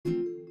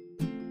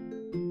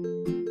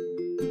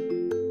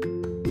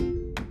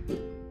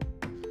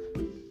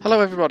Hello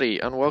everybody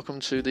and welcome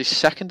to the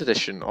second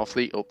edition of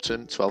the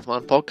Upton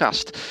 12-Man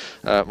podcast.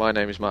 My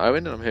name is Matt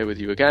Owen and I'm here with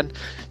you again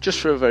just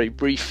for a very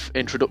brief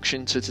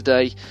introduction to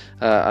today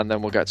and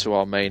then we'll get to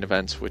our main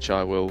event, which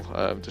I will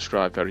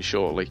describe very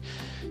shortly.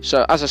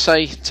 So as I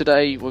say,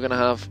 today we're going to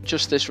have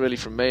just this really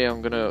from me.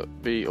 I'm going to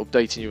be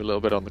updating you a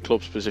little bit on the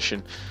club's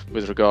position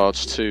with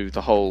regards to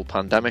the whole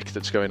pandemic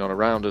that's going on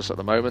around us at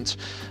the moment,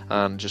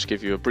 and just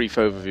give you a brief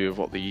overview of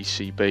what the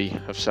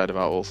ECB have said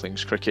about all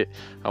things cricket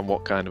and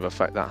what kind of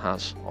effect that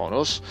has on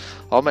us.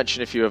 I'll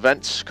mention a few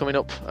events coming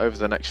up over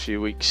the next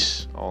few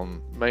weeks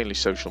on mainly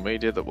social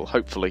media that will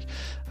hopefully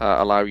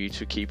allow you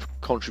to keep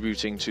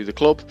contributing to the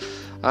club,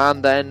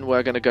 and then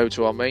we're going to go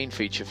to our main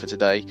feature for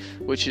today,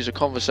 which is a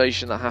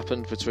conversation that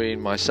happened between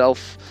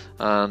myself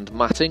and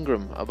Matt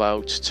Ingram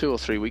about 2 or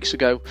 3 weeks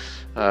ago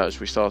as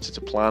we started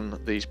to plan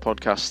these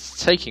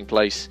podcasts taking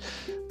place.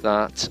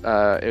 That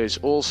it was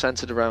all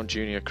centred around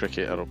junior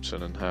cricket at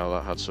Upton and how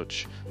that had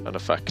such an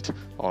effect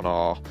on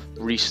our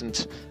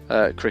recent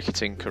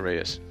cricketing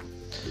careers.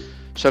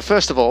 So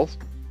first of all,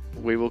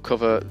 we will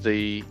cover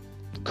the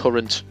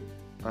current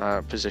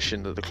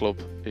position that the club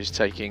is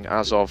taking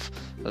as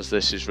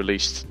this is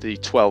released, the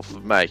 12th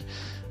of May.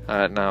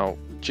 Now,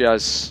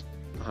 Jazz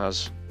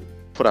has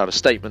put out a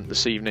statement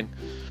this evening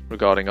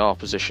regarding our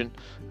position.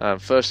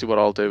 Firstly, what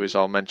I'll do is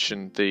I'll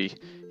mention the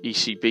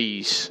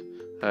ECB's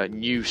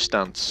new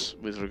stance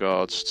with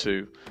regards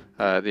to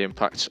the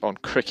impacts on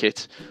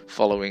cricket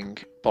following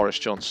Boris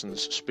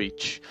Johnson's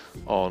speech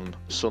on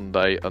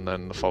Sunday and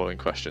then the following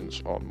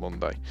questions on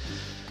Monday.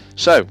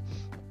 So,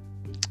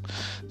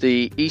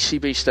 the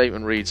ECB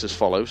statement reads as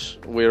follows: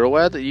 "We are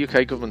aware that the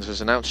UK government has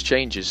announced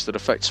changes that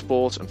affect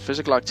sport and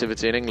physical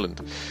activity in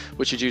England,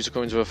 which are due to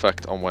come into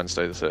effect on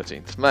Wednesday the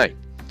 13th of May.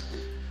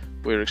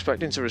 We are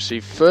expecting to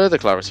receive further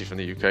clarity from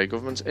the UK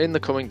government in the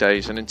coming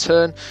days, and in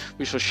turn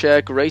we shall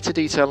share greater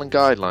detail and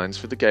guidelines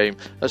for the game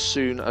as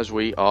soon as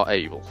we are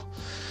able.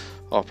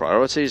 Our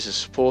priority is the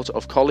support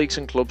of colleagues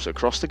and clubs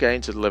across the game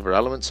to deliver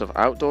elements of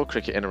outdoor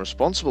cricket in a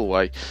responsible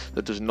way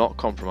that does not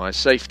compromise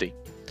safety.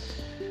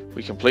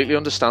 We completely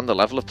understand the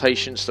level of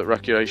patience that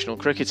recreational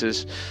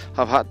cricketers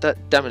have had to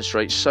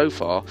demonstrate so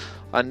far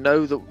and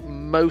know that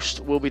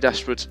most will be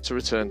desperate to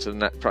return to the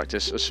net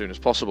practice as soon as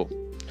possible.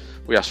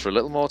 We ask for a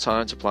little more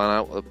time to plan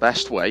out the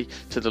best way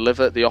to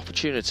deliver the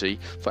opportunity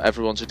for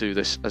everyone to do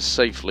this as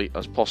safely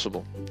as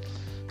possible.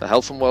 The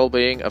health and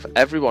well-being of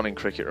everyone in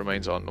cricket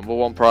remains our number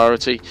one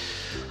priority,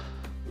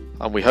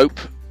 and we hope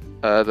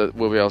that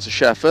we'll be able to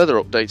share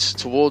further updates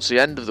towards the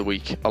end of the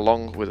week,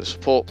 along with a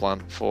support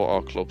plan for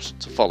our clubs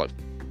to follow."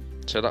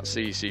 So that's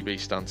the ECB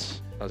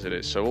stance as it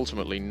is. So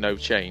ultimately no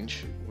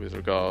change with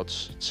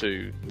regards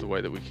to the way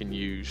that we can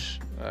use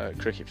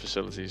cricket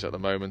facilities at the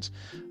moment,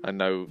 and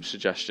no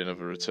suggestion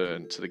of a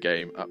return to the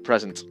game at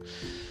present.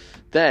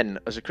 Then,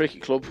 as a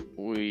cricket club,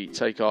 we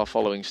take our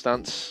following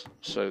stance.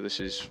 So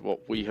this is what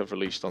we have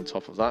released on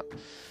top of that.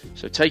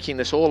 So taking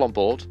this all on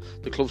board,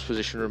 the club's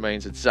position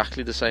remains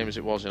exactly the same as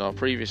it was in our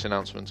previous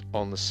announcement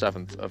on the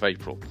 7th of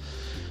April.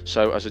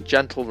 So as a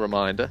gentle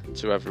reminder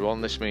to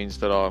everyone, this means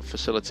that our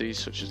facilities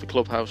such as the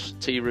clubhouse,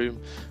 tea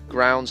room,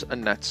 grounds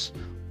and nets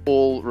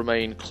all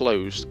remain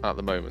closed at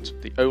the moment.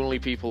 The only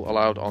people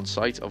allowed on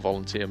site are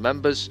volunteer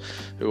members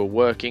who are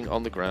working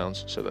on the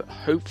grounds, so that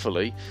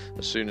hopefully,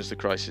 as soon as the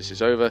crisis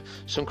is over,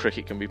 some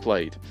cricket can be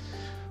played.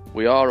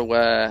 We are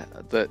aware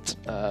that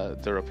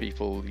there are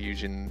people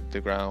using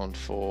the ground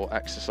for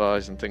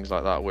exercise and things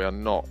like that. We are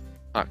not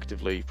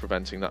actively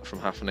preventing that from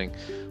happening,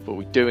 but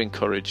we do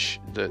encourage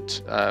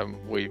that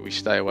we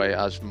stay away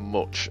as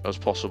much as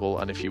possible,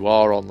 and if you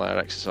are on there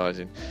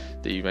exercising,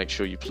 that you make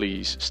sure you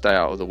please stay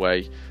out of the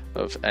way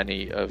of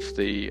any of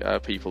the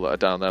people that are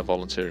down there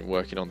volunteering,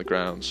 working on the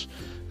grounds,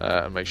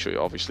 and make sure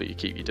obviously you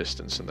keep your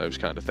distance and those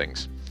kind of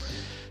things.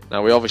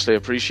 Now, we obviously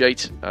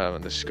appreciate,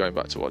 and this is going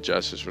back to what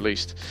Jazz has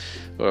released,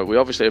 we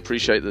obviously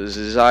appreciate that there's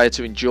a desire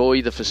to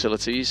enjoy the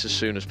facilities as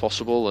soon as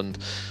possible, and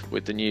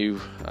with the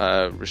new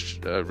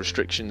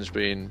restrictions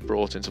being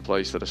brought into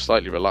place that are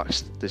slightly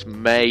relaxed, this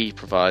may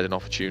provide an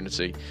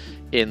opportunity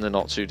in the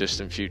not too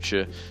distant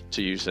future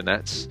to use the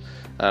nets.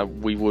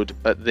 We would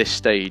at this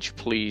stage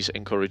please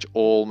encourage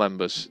all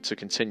members to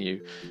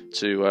continue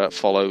to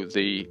follow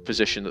the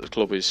position that the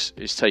club is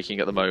taking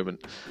at the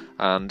moment,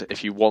 and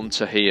if you want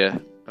to hear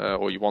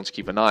or you want to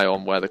keep an eye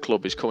on where the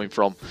club is coming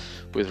from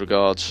with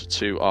regards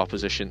to our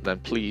position, then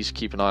please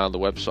keep an eye on the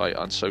website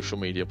and social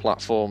media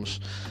platforms,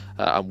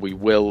 and we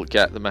will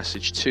get the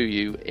message to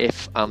you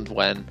if and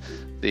when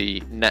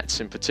the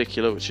nets in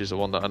particular, which is the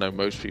one that I know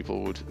most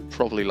people would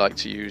probably like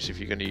to use if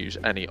you're going to use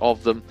any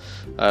of them,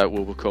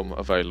 will become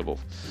available.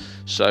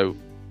 So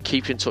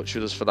keep in touch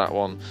with us for that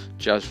one.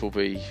 Jazz will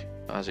be,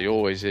 as he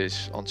always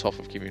is, on top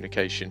of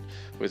communication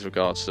with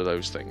regards to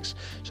those things.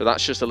 So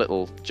that's just a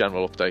little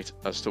general update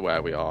as to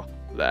where we are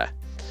there.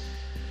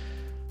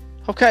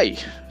 Okay,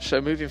 so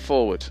moving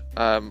forward,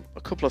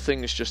 a couple of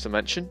things just to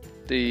mention.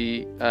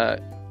 The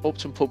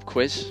Upton pub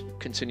quiz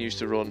continues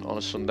to run on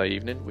a Sunday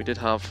evening. We did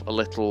have a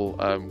little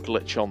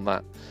glitch on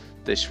that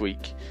this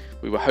week.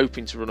 We were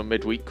hoping to run a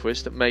midweek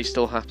quiz that may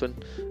still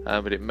happen,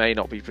 but it may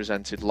not be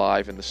presented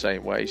live in the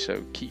same way,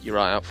 so keep your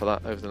eye out for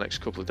that over the next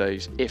couple of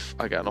days if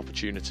I get an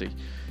opportunity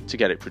to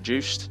get it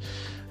produced.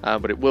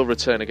 But it will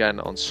return again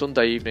on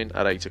Sunday evening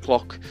at 8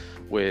 o'clock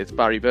with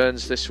Barry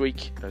Burns this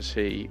week, as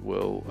he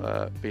will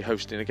be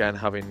hosting again,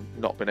 having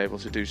not been able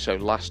to do so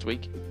last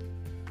week,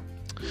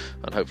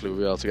 and hopefully we'll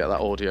be able to get that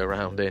audio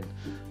round in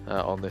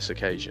on this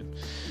occasion.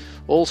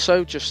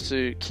 Also, just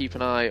to keep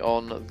an eye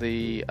on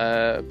the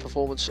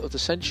Performance of the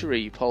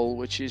Century poll,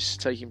 which is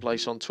taking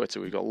place on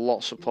Twitter. We've got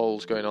lots of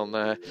polls going on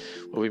there.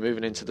 We'll be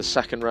moving into the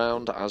second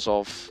round as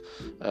of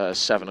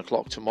 7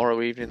 o'clock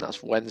tomorrow evening.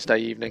 That's Wednesday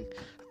evening.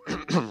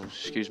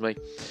 Excuse me.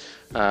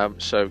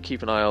 So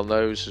keep an eye on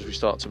those as we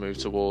start to move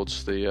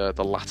towards the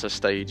latter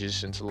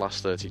stages into the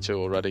last 32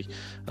 already,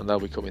 and they'll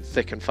be coming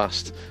thick and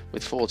fast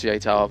with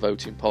 48-hour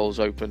voting polls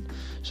open.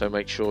 So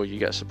make sure you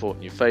get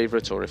supporting your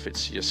favourite, or if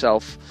it's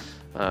yourself,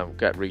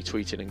 get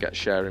retweeting and get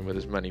sharing with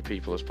as many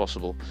people as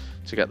possible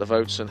to get the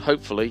votes and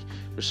hopefully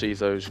receive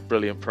those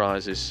brilliant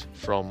prizes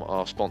from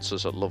our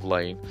sponsors at Love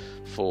Lane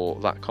for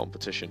that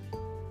competition.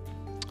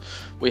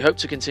 We hope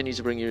to continue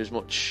to bring you as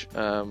much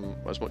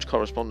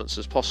correspondence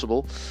as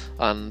possible,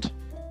 and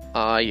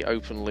I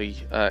openly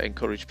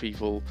encourage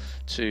people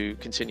to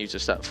continue to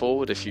step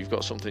forward. If you've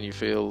got something you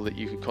feel that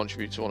you could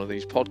contribute to one of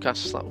these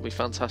podcasts, that would be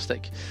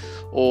fantastic.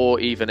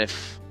 Or even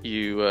if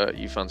you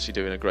fancy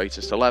doing a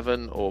greatest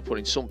 11 or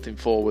putting something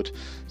forward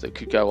that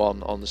could go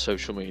on the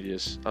social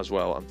medias as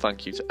well. And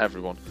thank you to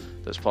everyone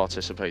that's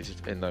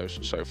participated in those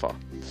so far.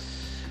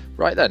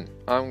 Right then,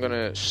 I'm going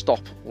to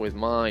stop with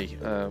my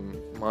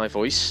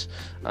voice,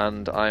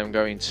 and I am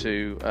going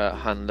to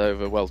hand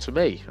over, to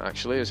me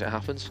actually, as it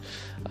happens,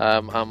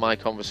 and my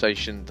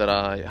conversation that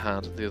I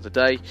had the other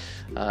day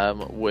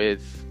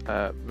with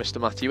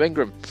Mr. Matthew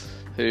Ingram,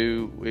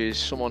 who is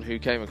someone who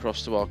came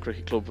across to our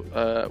cricket club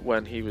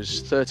when he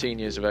was 13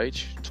 years of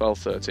age, 12,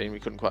 13, we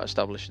couldn't quite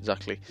establish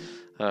exactly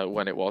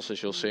when it was,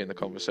 as you'll see in the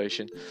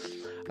conversation.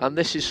 And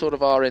this is sort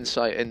of our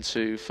insight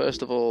into,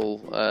 first of all,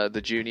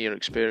 the junior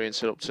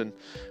experience at Upton,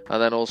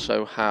 and then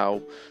also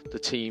how the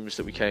teams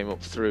that we came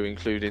up through,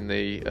 including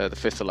the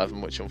 5th 11,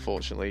 which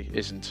unfortunately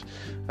isn't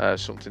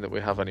something that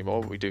we have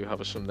anymore. We do have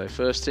a Sunday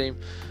first team,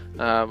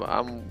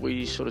 and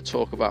we sort of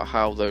talk about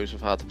how those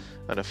have had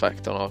an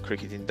effect on our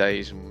cricketing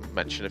days and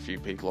mention a few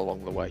people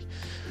along the way.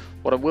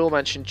 What I will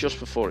mention just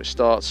before it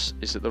starts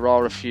is that there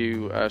are a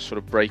few sort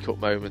of break-up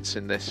moments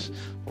in this.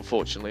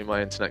 Unfortunately,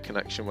 my internet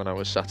connection when I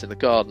was sat in the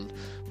garden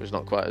was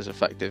not quite as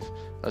effective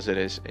as it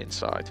is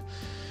inside.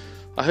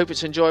 I hope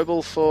it's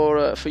enjoyable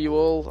for you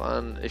all,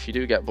 and if you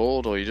do get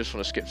bored or you just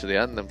want to skip to the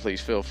end, then please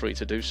feel free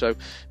to do so.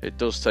 It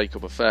does take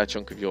up a fair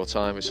chunk of your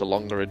time. It's a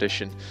longer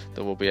edition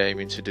than we'll be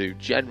aiming to do.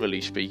 Generally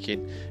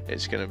speaking,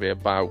 it's going to be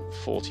about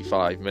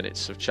 45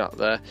 minutes of chat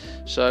there.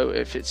 So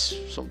if it's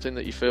something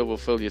that you feel will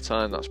fill your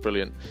time, that's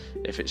brilliant.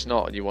 If it's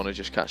not and you want to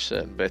just catch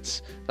certain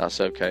bits, that's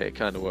okay. It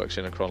kind of works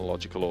in a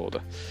chronological order.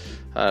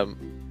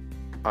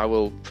 I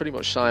will pretty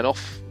much sign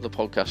off the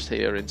podcast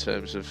here in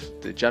terms of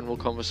the general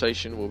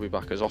conversation. We'll be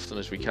back as often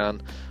as we can.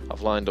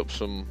 I've lined up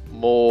some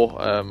more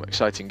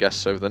exciting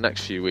guests over the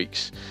next few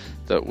weeks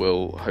that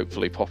will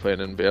hopefully pop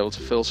in and be able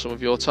to fill some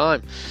of your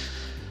time.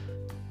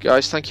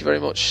 Guys, thank you very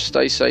much.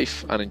 Stay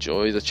safe and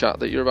enjoy the chat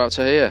that you're about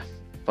to hear.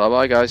 Bye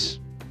bye, guys.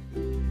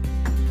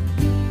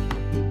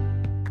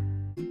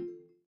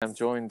 I'm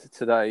joined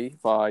today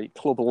by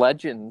club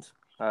legend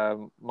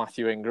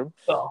Matthew Ingram.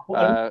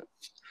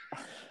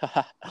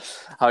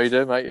 How you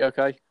doing, mate? You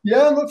okay?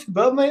 Yeah, I'm not too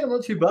bad, mate. I'm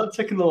not too bad.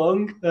 Ticking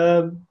along.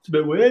 It's a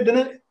bit weird,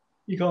 isn't it?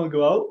 You can't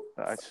go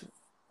out.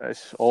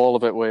 It's all a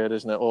bit weird,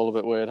 isn't it? All a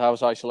bit weird.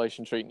 How's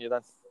isolation treating you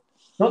then?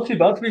 Not too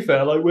bad, to be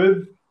fair.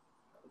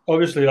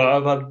 Obviously,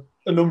 I've had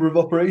a number of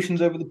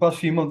operations over the past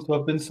few months. So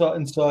I've been sat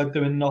inside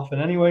doing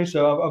nothing anyway,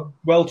 so I'm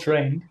well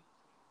trained.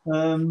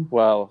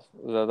 Well,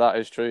 that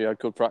is true. You had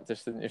good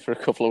practice, didn't you, for a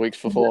couple of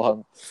weeks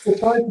beforehand? We're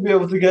trying to be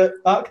able to get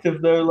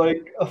active, though.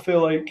 I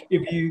feel like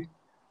if you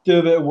do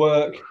a bit of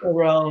work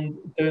around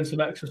doing some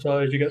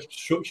exercise, you get some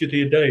structure to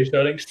your day. So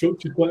I think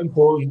structure is quite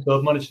important. So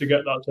I've managed to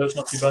get that, so it's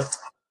not too bad.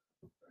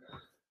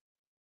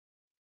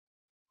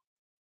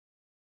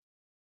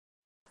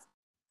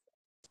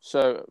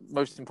 So,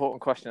 most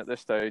important question at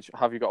this stage,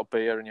 have you got a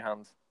beer in your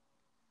hand?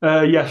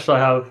 Yes, I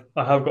have.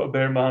 I have got a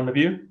beer in my hand. Have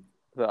you?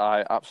 That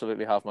I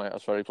absolutely have, mate.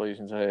 That's very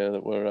pleasing to hear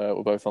that we're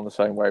both on the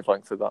same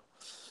wavelength with that.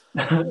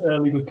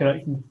 Early good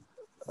connection.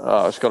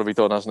 Oh, it's got to be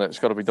done, hasn't it? It's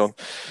got to be done.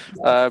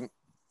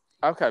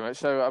 Okay, mate.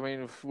 So, I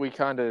mean, we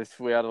had a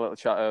little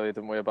chat earlier,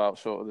 didn't we, about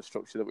sort of the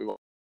structure that we want.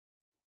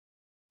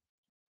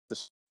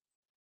 Just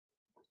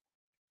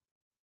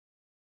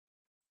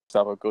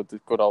have a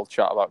good old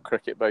chat about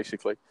cricket,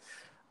 basically,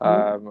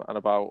 and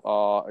about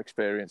our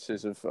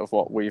experiences of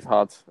what we've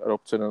had at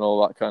Upton and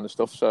all that kind of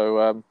stuff. So,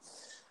 I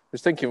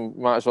was thinking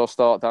we might as well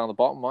start down the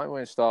bottom, mightn't we,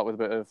 and start with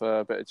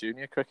a bit of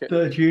junior cricket.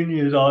 The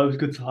juniors, it was a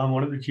good time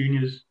on it. The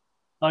juniors,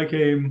 I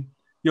came.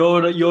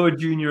 You're a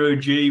junior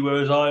OG,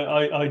 whereas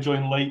I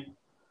joined late.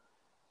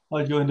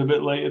 I joined a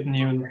bit later than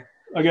you, and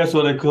I guess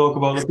when they talk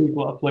about the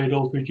people that I played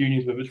all three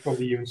juniors with, it's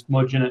probably you and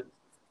Smudge, innit?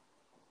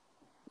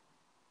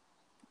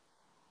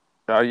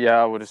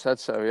 Yeah, I would have said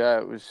so. Yeah,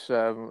 it was.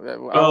 How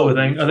 12, old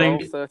I were you? think. I 12,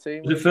 think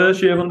 13 was when it you first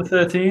joined? year of under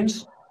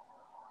 13s?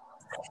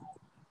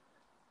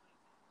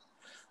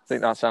 I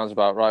think that sounds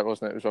about right,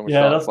 wasn't it? It was when we Yeah,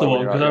 started that's the playing when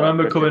one. you were Because at I your old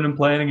remember cricket. coming and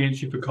playing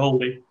against you for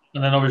Colby,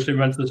 and then obviously we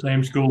went to the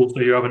same school, so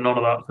you're having none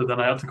of that. So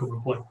then I had to come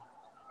and play.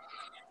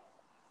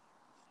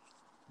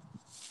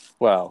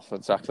 Well,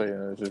 exactly.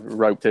 It was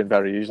roped in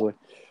very easily.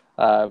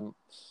 Um,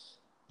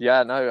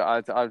 yeah, no,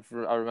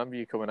 I remember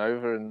you coming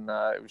over, and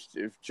it was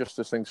just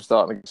as things were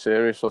starting to get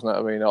serious, wasn't it?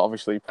 I mean,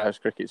 obviously, pairs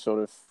cricket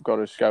sort of got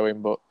us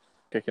going, but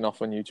kicking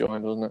off when you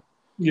joined, wasn't it?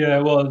 Yeah,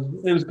 it was.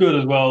 It was good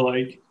as well.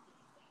 Like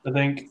I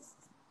think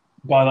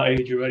by that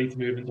age you're ready to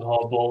move into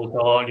hard ball as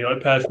well, aren't you?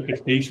 Like pairs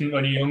cricket's decent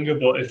when you're younger,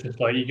 but it's just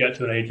like you get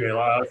to an age where you're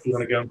like, I actually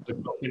want to go and play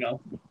properly now.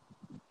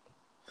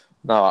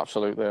 No,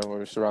 absolutely, and we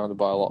were surrounded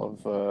by a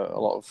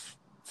lot of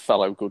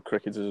fellow good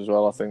cricketers as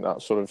well. I think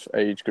that sort of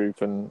age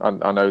group, and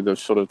I know the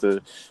sort of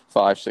the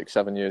 5, 6,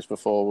 7 years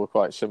before were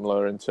quite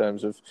similar in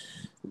terms of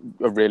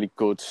a really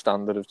good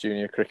standard of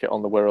junior cricket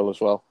on the Wirral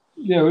as well.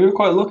 Yeah, we were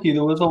quite lucky.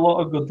 There was a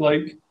lot of good,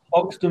 like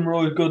Oxton were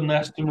always good,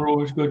 Neston were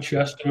always good,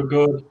 Chester were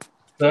good,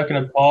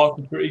 Birkenhead Park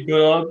were pretty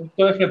good.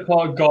 Birkenhead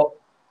Park got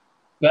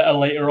better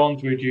later on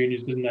through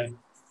juniors, didn't they?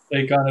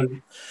 They kind of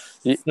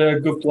they're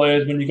good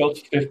players when you got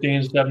to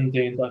 15s,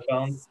 17s, I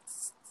found.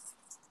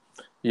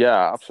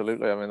 Yeah,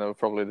 absolutely. I mean, they were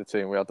probably the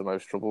team we had the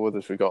most trouble with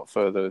as we got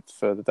further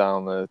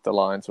down the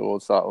line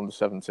towards that under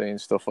 17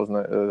 stuff, wasn't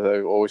it?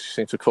 They always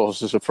seemed to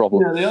cause us a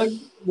problem. Yeah,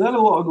 they had a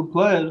lot of good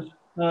players.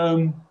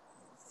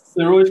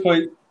 They're always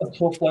quite a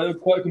tough, like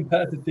quite a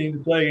competitive team to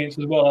play against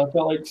as well. I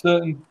felt like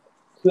certain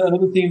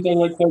other teams had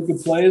like quite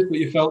good players, but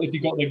you felt if you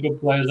got their good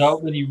players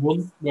out, then you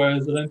won.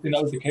 Whereas I don't think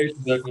that was the case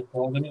with Birkenhead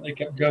Park. I think they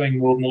kept going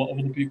more than a lot of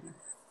other people.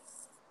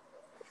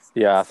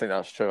 Yeah, I think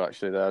that's true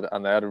actually.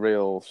 They had a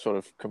real sort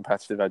of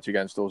competitive edge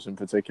against us in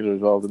particular as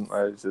well, didn't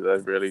they? They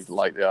really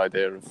liked the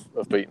idea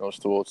of beating us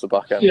towards the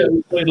back end. Yeah,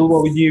 we played a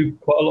lot. We knew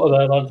quite a lot of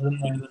their lads, didn't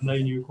they? And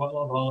they knew quite a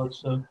lot of our lads.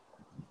 So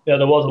yeah,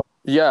 there was.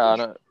 Yeah,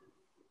 and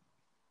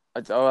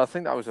I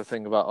think that was the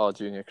thing about our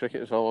junior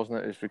cricket as well, wasn't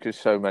it? Is because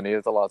so many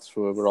of the lads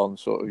were on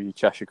sort of your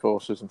Cheshire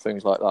courses and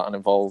things like that and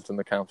involved in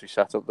the county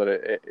setup that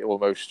it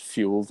almost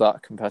fueled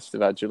that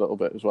competitive edge a little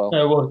bit as well.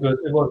 Yeah, it was good.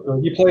 It was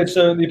good.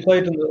 You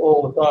played them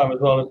all the time as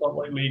well. It's not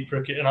like league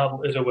cricket in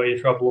Adelaide is a way you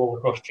travel all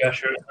across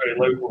Cheshire. It's very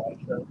local.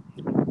 So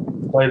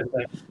you play the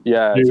thing.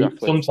 Yeah, You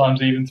exactly.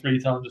 sometimes even 3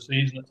 times a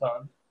season at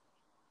times.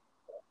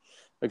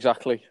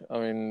 Exactly. I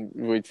mean,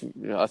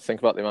 I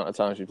think about the amount of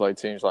times we played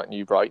teams like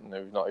New Brighton,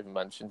 who we've not even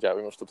mentioned yet.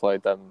 We must have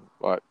played them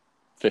like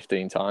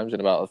 15 times in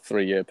about a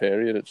 3-year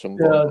period at some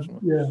point.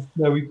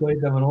 Yeah. We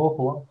played them an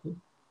awful lot.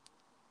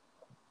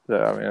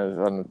 Yeah,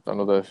 I mean,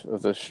 another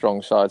of the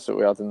strong sides that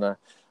we had in there.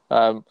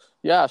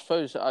 Yeah, I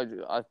suppose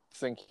I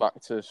think back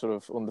to sort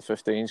of under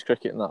 15s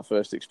cricket and that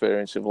first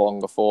experience of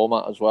longer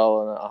format as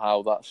well, and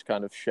how that's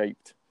kind of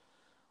shaped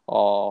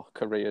our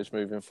careers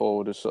moving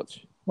forward as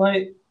such.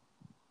 Like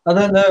I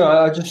don't know.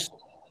 I just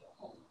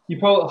you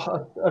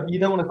probably you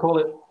don't want to call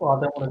it. Well,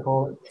 I don't want to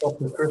call it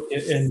proper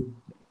cricket in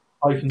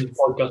Hyphen's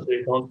podcast. So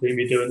you can't see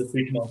me doing the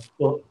speaking on,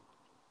 but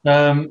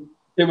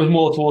it was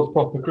more towards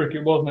proper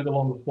cricket, wasn't it? The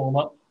longer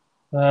format.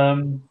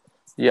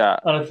 Yeah,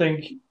 And I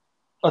think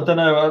I don't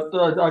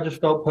know. I just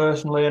felt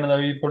personally, and I know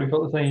you probably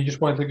felt the same. You just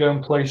wanted to go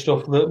and play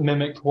stuff that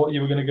mimicked what you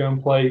were going to go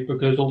and play,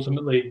 because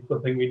ultimately, I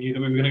think we knew that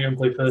we were going to go and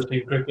play first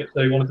team cricket. So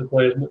you wanted to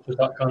play as much as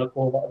that kind of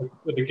format of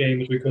the game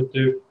as we could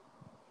do.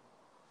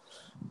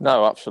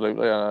 no,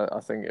 absolutely. And I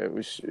think it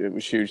was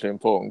hugely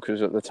important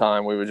because at the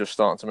time we were just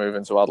starting to move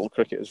into adult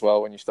cricket as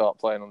well. When you start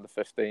playing under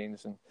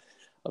 15s, and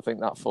I think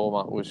that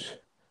format was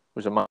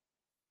a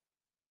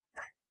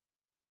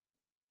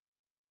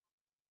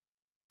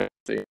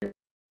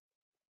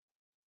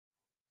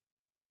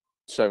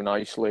so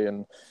nicely,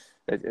 and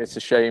it's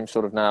a shame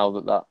sort of now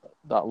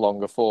that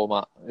longer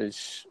format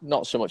is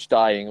not so much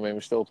dying. I mean,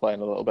 we're still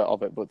playing a little bit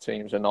of it, but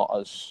teams are not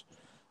as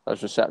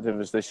receptive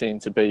as they seem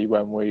to be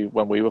when we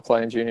were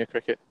playing junior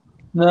cricket.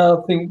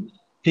 No, I think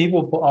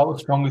people put out a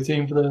stronger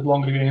team for those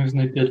longer games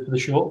than they did for the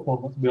short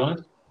format. To be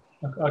honest,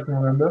 I can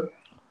remember.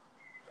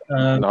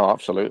 No,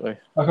 absolutely.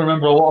 I can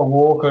remember a lot of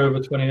walkover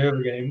 20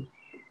 over games,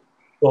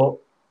 but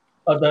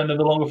I don't know,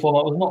 the longer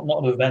format was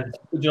not an event.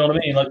 Do you know what I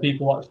mean? Like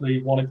people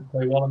actually wanted to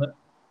play well in it.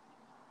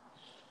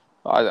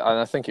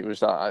 I think it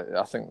was that.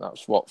 I think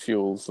that's what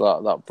fuels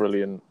that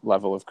brilliant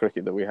level of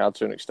cricket that we had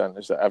to an extent,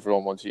 is that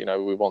everyone wanted,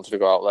 we wanted to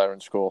go out there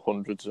and score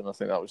hundreds, and I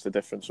think that was the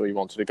difference. We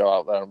wanted to go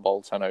out there and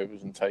bowl 10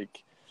 overs and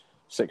take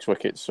 6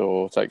 wickets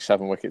or take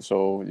 7 wickets,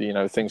 or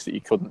things that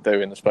you couldn't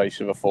do in the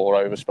space of a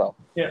 4-over spell.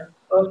 Yeah,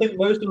 I think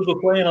most of us were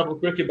playing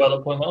adult cricket by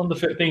that point. Like under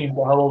 15,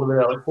 but how old are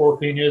they? Like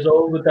 14 years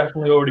old. We're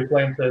definitely already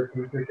playing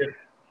 13 cricket,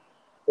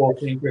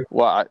 14 cricket.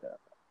 Well, I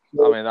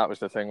mean, that was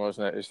the thing,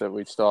 wasn't it? Is that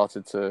we'd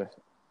started to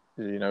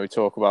we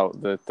talk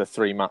about the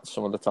three mats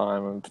some of the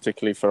time, and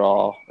particularly for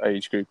our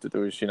age group, that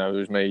there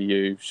was me,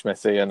 you,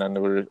 Smithy, and then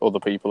there were other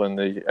people in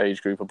the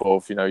age group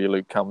above, your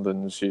Luke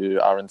Camdens,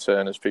 your Aaron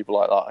Turners, people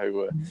like that who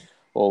were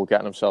all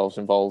getting themselves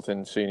involved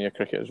in senior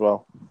cricket as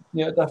well.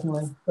 Yeah,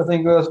 definitely. I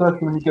think especially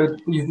when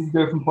you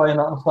go from playing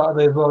that on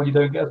Saturday as well, you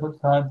don't get as much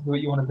time to do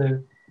what you want to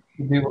do.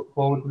 You do look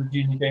forward to the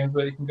junior games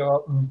where you can go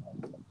out and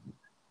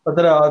I don't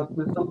know.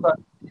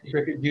 Sometimes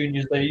cricket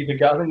juniors they either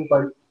get I think it's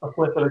like a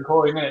flip of the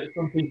coin. Isn't it?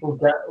 Some people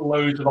get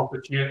loads of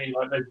opportunity,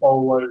 like they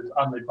bowl loads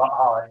and they bat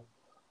high,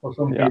 or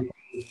some people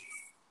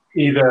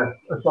either.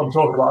 I'm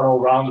talking about an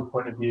all-rounder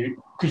point of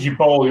view because you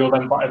bowl, you're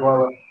then batted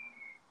lower.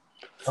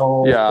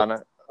 Or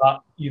that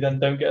you then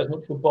don't get as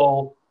much of a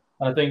bowl.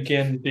 And I think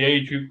in the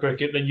age group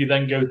cricket, then you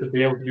then go to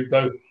be able to do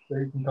both. So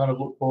you can kind of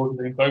look forward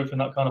to doing both in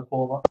that kind of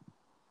format.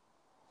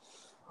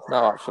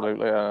 No,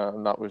 absolutely,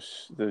 and that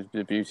was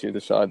the beauty of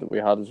the side that we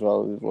had as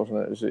well,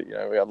 wasn't it? Is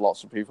that we had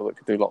lots of people that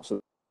could do lots of.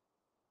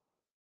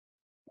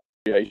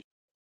 The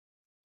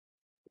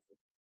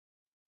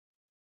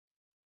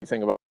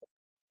thing about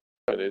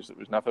it is there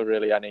was never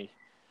really any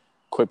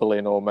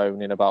quibbling or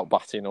moaning about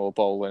batting or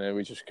bowling.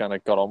 We just kind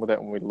of got on with it,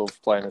 and we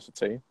loved playing as a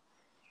team.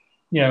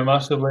 Yeah,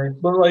 massively.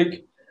 But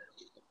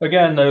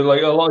again, though,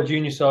 a lot of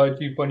junior sides,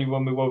 when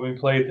we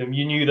played them,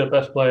 you knew the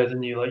best players,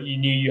 and you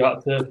knew you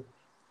had to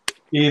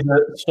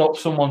either stop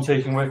someone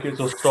taking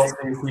wickets or stop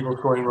people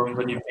scoring runs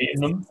when you're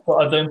beating them. But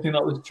I don't think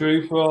that was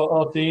true for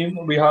our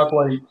team. We had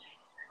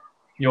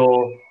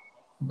your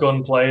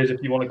gun players,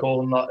 if you want to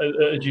call them that,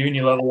 at a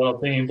junior level on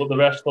our team, but the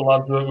rest of the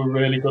lads were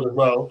really good as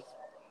well.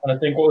 And I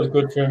think what was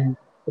good for him,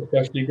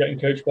 especially getting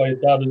coached by his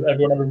dad, is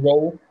everyone had a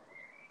role.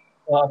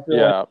 I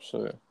feel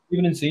absolutely.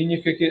 Even in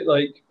senior cricket,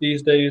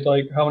 these days,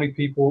 how many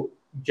people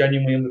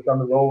genuinely understand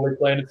the role they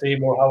play in a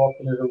team, or how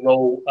often is a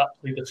role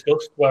actually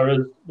discussed?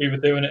 Whereas we were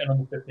doing it in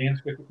under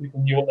 15s cricket,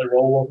 people knew what their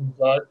role was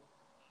inside.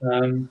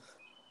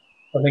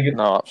 I think it's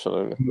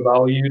absolutely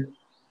valued.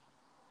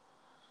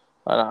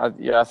 And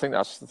I think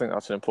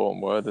that's an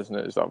important word, isn't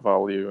it? Is that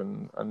value,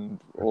 and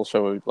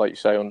also, like you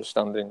say,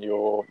 understanding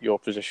your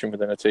position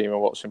within a team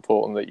and what's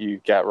important that you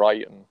get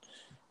right. And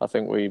I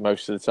think we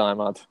most of the time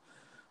had,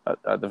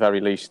 at the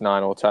very least,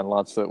 9 or 10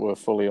 lads that were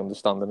fully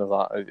understanding of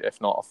that, if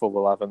not a full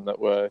 11 that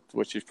were,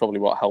 which is probably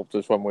what helped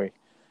us when we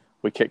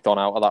kicked on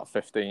out of that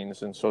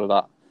 15s and sort of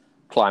that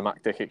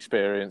climactic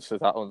experience of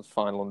that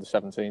final under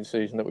 17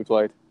 season that we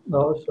played. That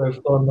was so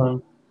fun,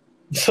 man.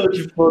 Such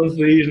a fun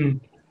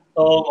season.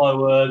 Oh my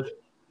word.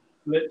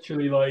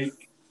 Literally,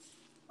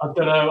 I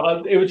don't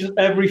know. It was just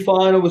every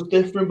final was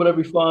different, but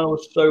every final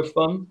was so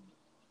fun.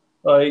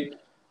 The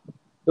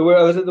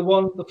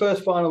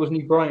first final was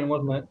New Brighton,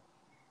 wasn't it?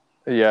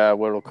 Yeah,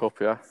 World Cup,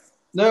 yeah.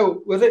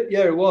 No, was it?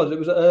 Yeah, it was. It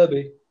was at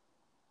Irby.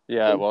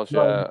 Yeah, it was.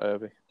 Yeah,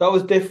 Irby. That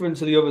was different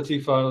to the other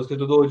two finals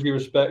because, with all due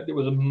respect, it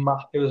was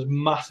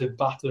massive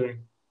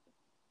battering.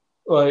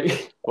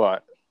 Right,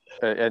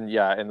 and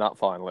in that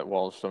final it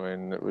was. I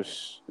mean, it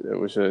was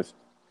a.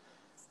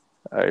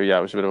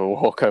 It was a bit of a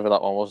walkover,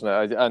 that one,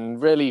 wasn't it?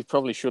 And really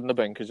probably shouldn't have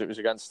been, because it was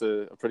against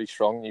a pretty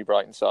strong New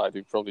Brighton side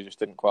who probably just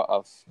didn't quite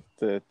have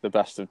the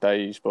best of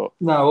days. But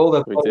no, all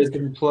their players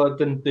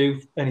didn't do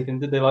anything,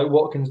 did they?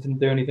 Watkins didn't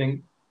do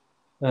anything.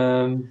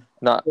 No,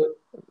 you're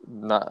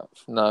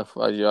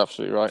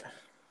absolutely right.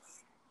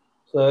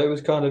 So it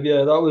was kind of,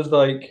 that was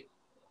out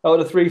of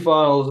the three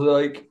finals,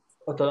 I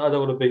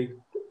don't want to be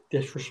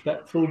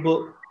disrespectful,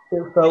 but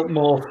it felt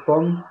more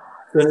fun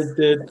than it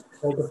did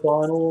a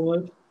final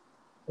almost.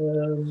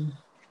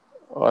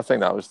 Well, I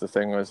think that was the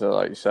thing, was that,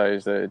 like you say,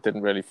 is that it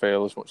didn't really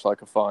feel as much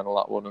like a final,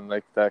 that one, and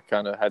their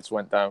kind of heads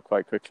went down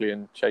quite quickly,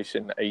 and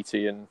chasing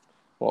 80 in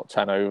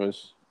 10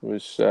 overs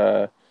was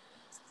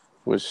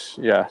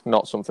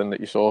not something that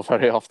you saw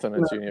very often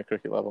at junior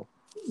cricket level.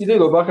 You do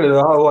look back at it,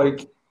 how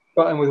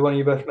batting with one of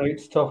your best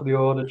mates, top of the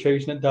order,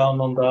 chasing it down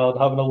on down,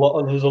 having there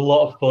was a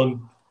lot of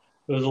fun.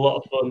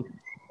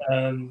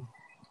 I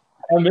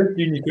miss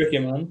junior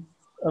cricket, man.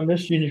 I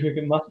miss junior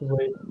cricket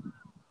massively.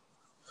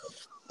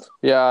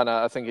 Yeah, and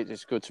I think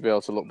it's good to be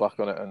able to look back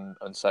on it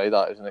and say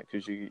that, isn't it?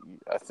 Because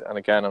and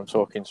again, I'm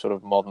talking sort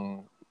of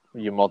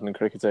your modern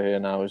cricketer here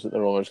now, is that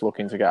they're always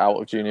looking to get out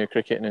of junior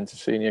cricket and into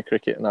senior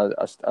cricket, and I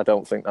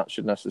don't think that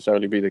should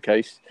necessarily be the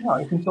case. No,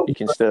 you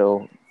can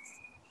still.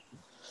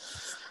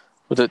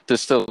 But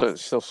there's still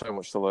so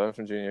much to learn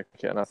from junior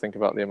cricket, and I think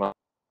about the amount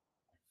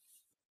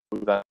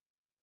of that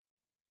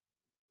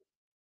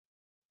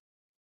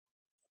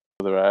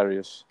other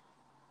areas.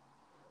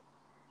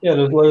 Yeah,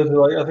 there's loads of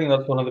I think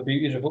that's one of the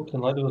beauties of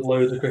Upton. There was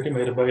loads of cricket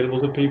made available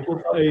to people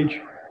at that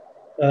age.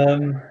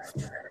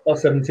 That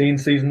 17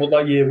 season,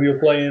 that year we were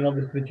playing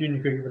obviously the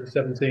junior cricket for the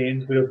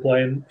 17s. We were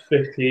playing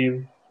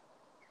 15,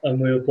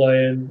 and we were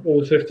playing. What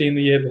was 15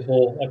 the year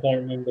before? I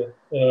can't remember.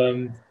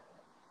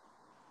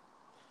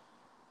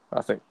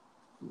 I think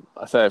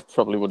it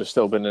probably would have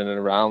still been in and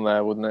around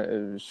there, wouldn't it?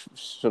 It was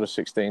sort of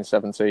 16,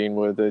 17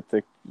 were the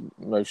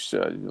most,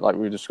 like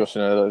we were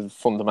discussing earlier,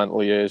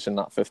 fundamental years in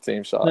that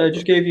 15 side. No, it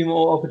just gave you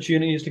more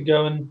opportunities to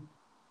go, and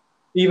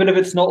even if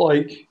it's not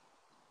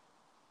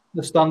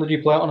the standard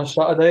you play out on a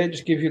Saturday, it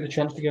just gives you the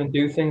chance to go and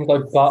do things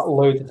like bat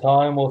loads of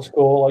time or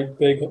score like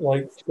big,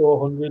 like score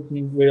hundreds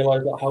and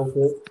realise that how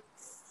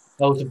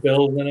to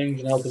build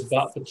innings and how to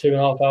bat for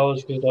 2.5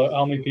 hours. Because like,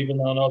 how many people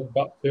now know how to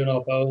bat for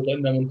 2.5 hours? Like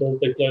no one does.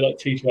 They play like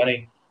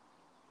T20,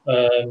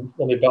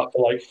 or they bat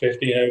for like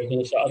 50 overs on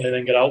a Saturday and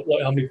then get out.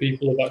 Like how many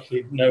people have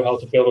actually know how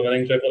to build an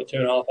innings over like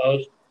 2.5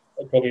 hours?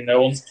 Like probably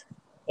no one.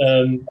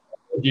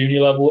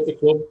 Junior level at the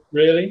club,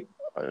 really.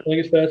 I think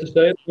it's fair to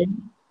say.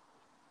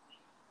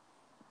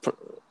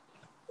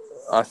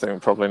 I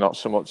think probably not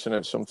so much, and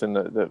it's something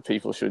that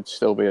people should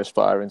still be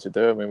aspiring to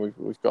do. I mean,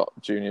 we've got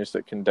juniors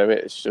that can do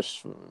it. It's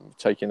just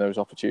taking those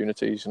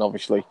opportunities, and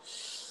obviously,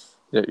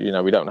 you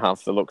know, we don't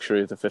have the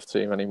luxury of the fifth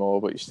team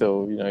anymore. But you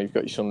still, you know, you've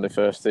got your Sunday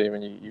first team,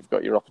 and you've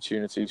got your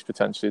opportunities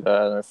potentially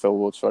there. And Phil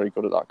Wood's very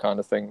good at that kind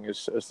of thing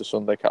as the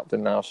Sunday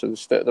captain now. So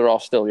there are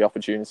still the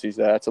opportunities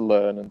there to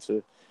learn and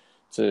to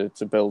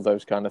build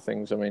those kind of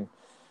things. I mean,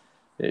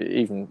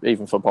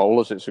 even for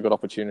bowlers, it's a good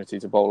opportunity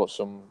to bowl at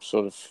some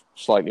sort of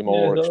slightly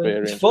more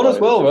experienced. It's fun as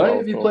well, right?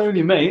 If you play with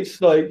your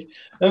mates, like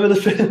remember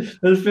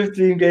the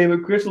 15 game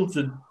at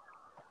Crittleton?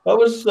 That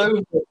was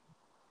so fun.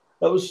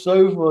 That was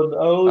so fun.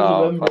 I always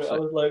remember it. I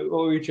was like,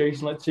 what were we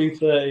chasing? Like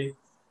 2:30.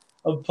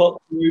 I'm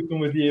popped open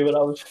with you, and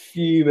I was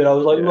fuming. I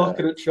was like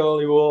looking at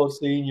Charlie Ward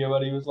Senior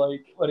when he was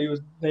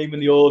naming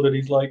the order. And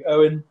he's like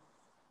Owen,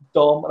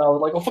 Dom, and I was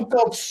like, oh for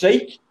God's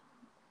sake!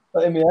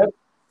 Like, in my head.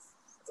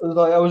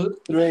 I was at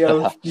 3, I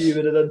was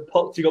fuming, and then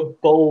Potsy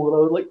got bowled, and I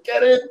was like,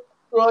 get in,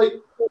 right.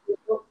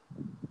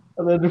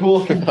 And then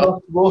walking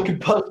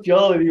past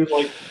Charlie, and he was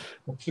like,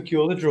 let's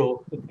secure the draw.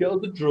 Let's get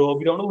on the draw.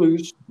 We don't want to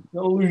lose. We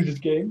don't want to lose this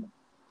game.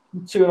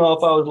 And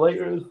 2.5 hours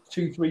later, it was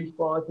 2, 3, 5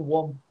 for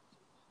 1.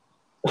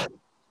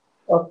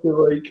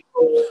 After, like,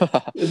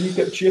 and you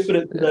kept chipping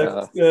it to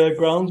their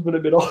groundsman a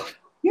bit off.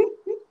 You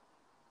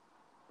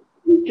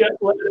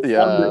kept letting it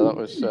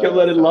land. You kept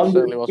letting it land.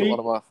 Certainly wasn't one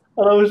of my...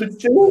 And I was like,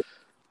 Jill.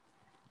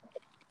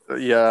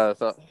 Yeah,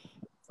 that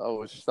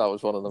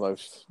was one of the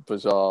most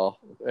bizarre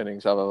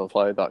innings I've ever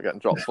played. That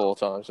getting dropped 4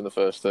 times in the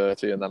first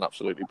 30 and then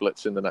absolutely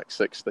blitzing the next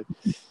 60.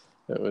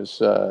 It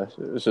was a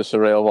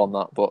surreal one,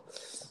 that.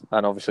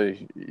 And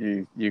obviously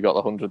you got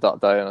the 100 that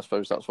day, and I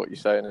suppose that's what you're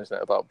saying, isn't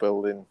it, about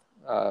building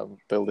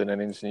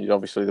innings. And you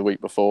obviously the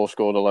week before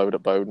scored a load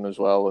at Bowden as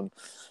well, and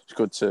it's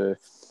good to.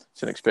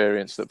 It's an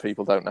experience that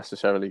people don't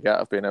necessarily get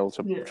of being able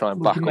to try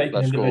and back up their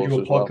scores as well. We can make an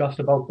individual podcast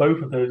about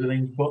both of those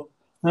innings, but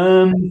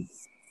no,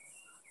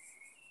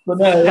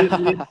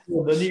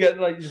 then you get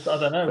like I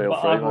don't know.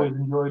 But I've always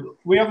enjoyed.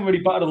 We haven't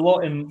really batted a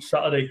lot in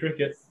Saturday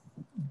cricket,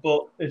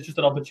 but it's just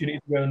an opportunity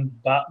to go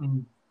and bat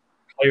and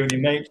play with your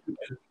mates.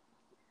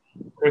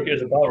 Cricket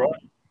is about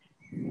right.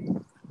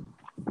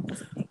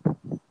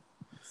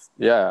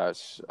 Yeah,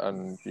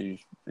 and you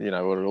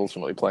know we're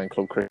ultimately playing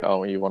club cricket,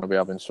 aren't we? You want to be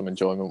having some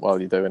enjoyment while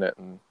you're doing it,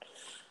 and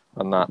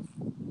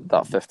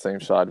that fifth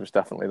team side was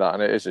definitely that.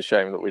 And it is a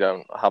shame that we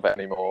don't have it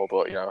anymore,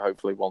 but you know,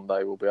 hopefully one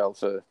day we'll be able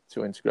to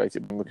integrate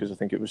it, because I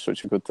think it was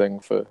such a good thing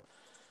for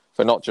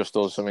not just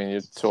us. I mean,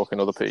 you're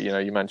talking other people. You know,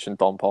 you mentioned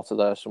Don Potter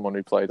there, someone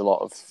who played a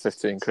lot of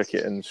 15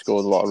 cricket and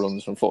scored a lot of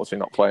runs. Unfortunately,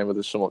 not playing with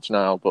us so much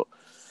now, but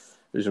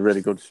it was a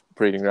really good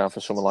breeding ground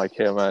for someone like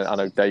him. I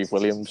know Dave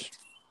Williams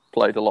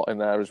played a lot in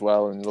there as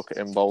well, and look at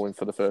him bowling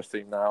for the first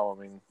team now. I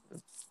mean,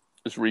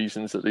 there's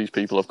reasons that these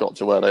people have got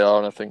to where they are,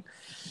 and I think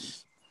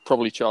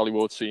probably Charlie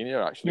Ward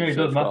Senior actually. Yeah, he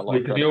does massively,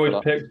 because he always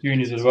picked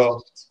juniors as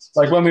well.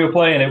 Like when we were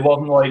playing, it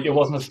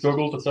wasn't a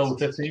struggle to fill the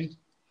 15.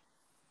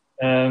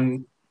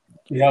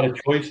 He had a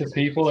choice of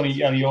people, and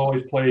he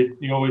always played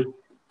junior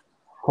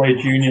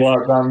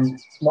lads, and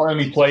not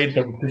only played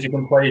them because you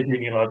can play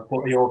junior lads,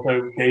 but he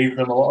also gave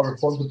them a lot of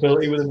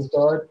responsibility within the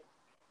side,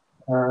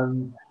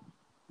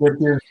 which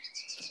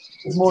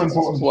is more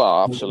important.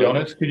 Well, absolutely. To be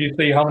honest, because you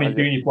see how many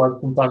junior players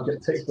sometimes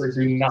get ticked for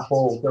doing nap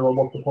all. So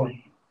what's the point?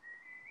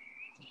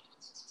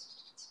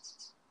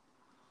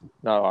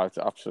 No, I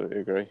absolutely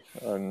agree,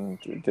 and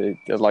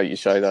like you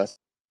say, there.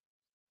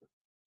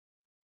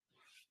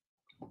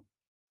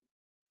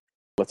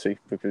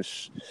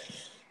 Because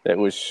it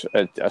was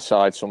a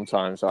side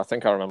sometimes. I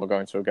think I remember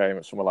going to a game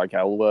at somewhere like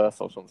Ellsworth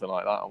or something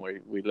like that,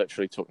 and we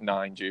literally took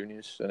 9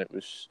 juniors, and it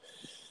was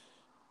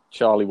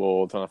Charlie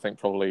Ward and I think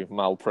probably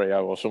Mal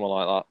Prio or someone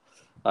like that,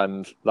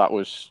 and that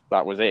was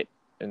it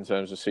in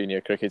terms of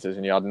senior cricketers.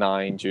 And you had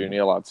 9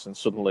 junior lads, and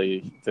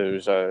suddenly there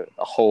was a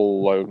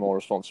whole load more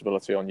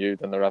responsibility on you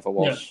than there ever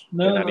was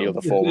in any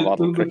other form of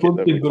adult cricket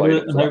that we played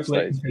at that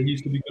stage. It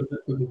used to be good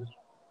because,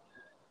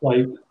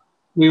 like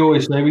we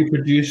always say, we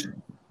produce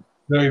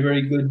very,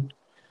 very good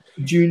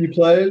junior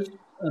players,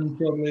 and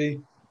probably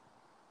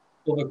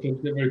other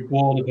clubs get very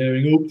bored of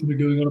hearing Upton are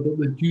going on about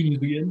the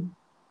juniors again.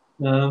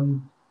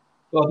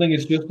 But I think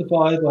it's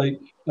justified,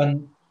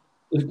 and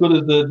as good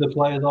as the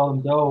players are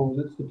themselves,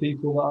 it's the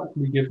people that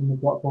actually give them the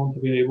platform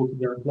to be able to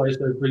go and play.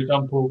 So, for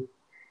example,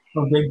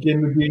 I'm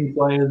thinking the junior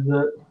players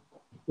that,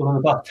 well, in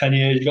the past 10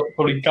 years, you've got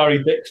probably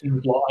Gary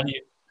Dixon's lot, and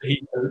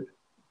he coach.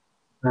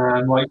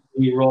 Like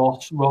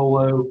Ross,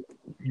 Rollo,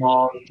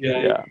 Mars,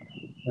 Jay.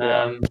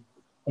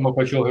 I'm not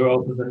quite sure who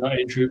else is in that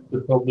age group.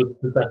 There's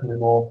definitely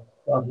more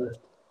than this.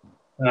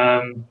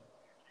 And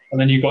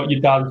then you've got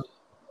your dad's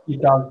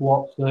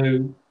lot,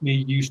 so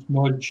me, you,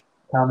 Smudge,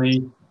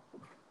 Cammy,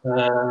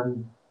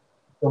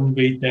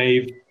 Gumby,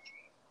 Dave.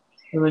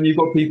 And then you've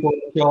got people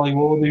like Charlie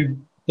Ward who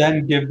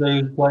then give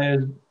those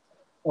players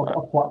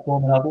a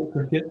platform in adult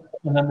cricket,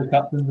 and then the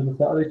captains of the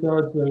Saturday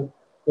side. So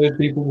those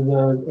people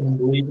deserve an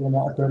unbelievable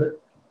amount of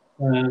credit.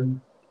 And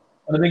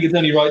I think it's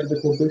only right that the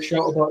club does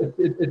shout about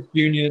it's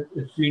junior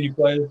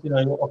players. You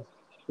know,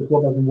 the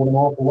club hasn't won an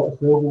awful lot of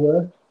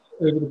silverware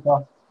over the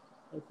past,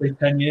 let's say,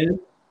 10 years.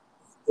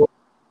 But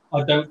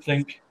I don't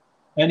think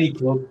any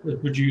club has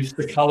produced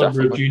the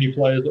calibre of junior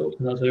players that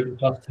Upton has over the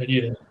past 10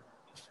 years.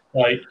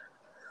 Like,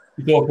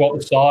 you talk about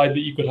the side that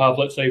you could have,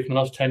 let's say, from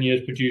the last 10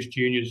 years produced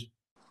juniors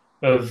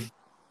of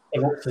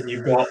Upton.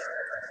 You've got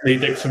Lee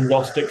Dixon,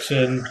 Ross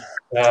Dixon,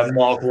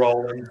 Mark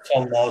Rowland,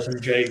 Tom Marsden,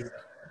 Jay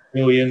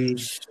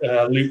Williams,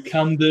 Luke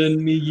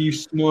Camden, me, you,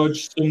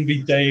 Smudge,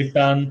 Sunby, Dave,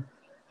 Dan.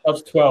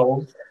 That's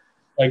 12.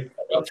 Like,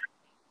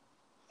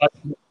 that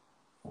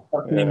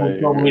team would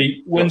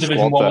probably win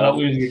Division 1 without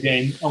losing a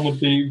game and would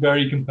be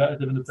very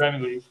competitive in the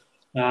Premier League.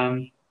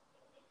 I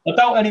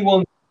doubt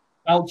anyone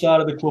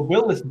outside of the club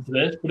will listen to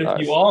this, but if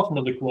you are from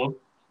another club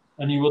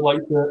and you would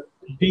like to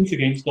compete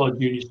against our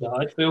junior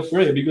side, feel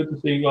free. It'd be good to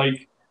see,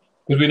 like,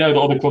 because we know that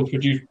other clubs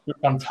produce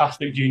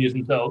fantastic juniors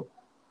themselves.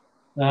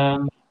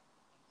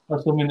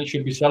 That's something that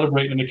should be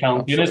celebrated in the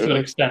county. It is to an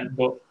extent,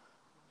 but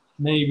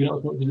maybe not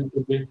as much as it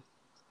could be.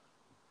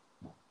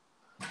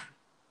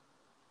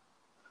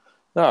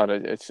 No,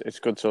 it's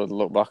good to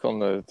look back on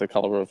the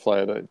calibre of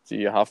player that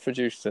you have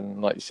produced,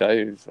 and like you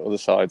say, other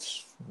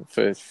sides,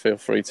 feel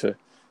free to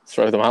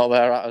throw them out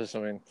there at us. I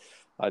mean,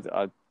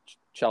 I'd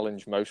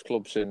challenge most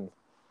clubs in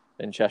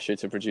Cheshire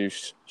to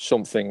produce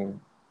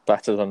something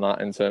better than that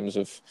in terms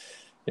of,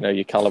 you know,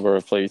 your calibre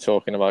of play. You're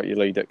talking about your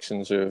Lee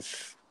Dixons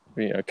of,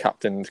 you know,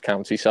 captained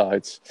county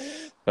sides,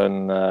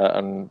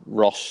 and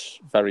Ross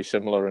very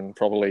similar, and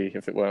probably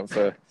if it weren't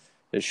for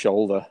his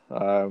shoulder,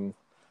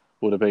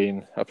 would have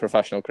been a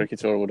professional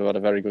cricketer, would have had a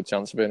very good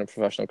chance of being a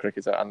professional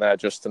cricketer. And they're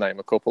just to name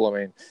a couple. I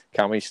mean,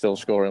 Cammy's still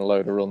scoring a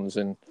load of runs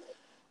in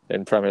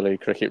Premier League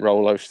cricket.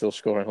 Rolo's still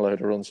scoring a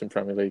load of runs in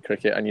Premier League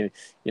cricket, and you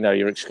know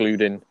you're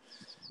excluding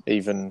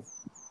even,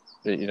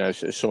 you know,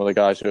 some of the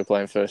guys who are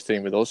playing first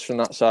team with us from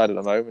that side at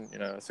the moment. You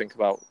know, think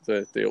about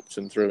the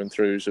Upton through and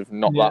throughs of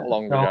not that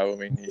long ago. I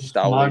mean, your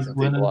Stowleys and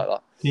people like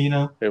that,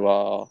 Tino, who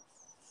are.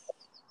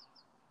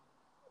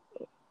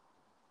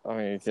 I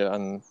mean,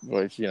 and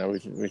you know,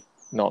 we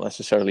not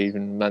necessarily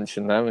even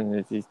mention them,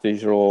 and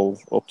these are all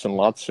Upton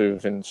lads who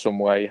have in some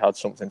way had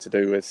something to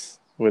do with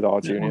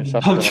our junior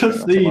session. I've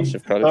just seen.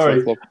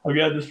 Sorry, I'm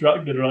getting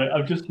distracted. Right,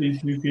 I've just seen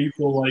two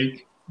people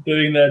like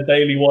doing their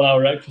daily 1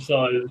 hour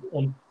exercise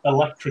on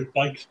electric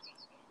bikes.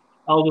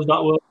 How does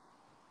that work?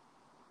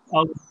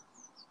 I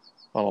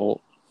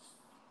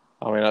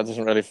mean, that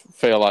doesn't really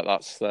feel like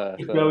that's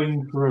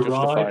going for a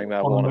justifying ride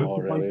their on 1 a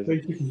hour, really.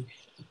 Basically.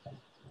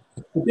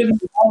 I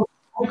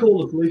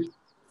call the police.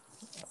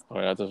 I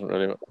mean, that doesn't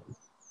really.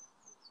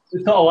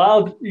 It's not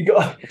allowed. You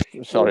got.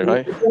 Sorry,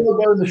 mate. If we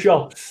go in the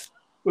shops,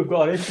 we've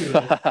got an issue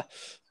with it.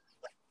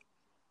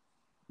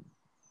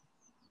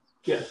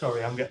 Yeah,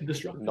 sorry, I'm getting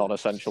distracted.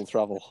 Non-essential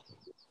travel.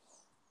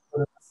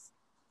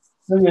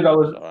 Thing is, I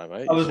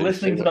was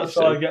listening to that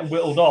side getting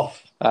whittled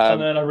off,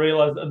 and then I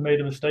realised I'd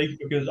made a mistake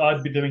because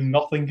I'd be doing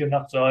nothing in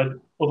that side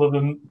other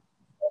than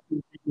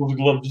people's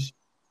gloves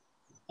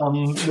and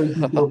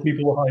making sure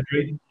people are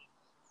hydrated.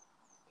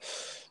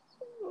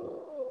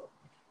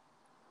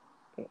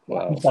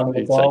 Well, you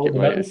take it,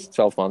 mate. It's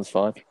 12 man's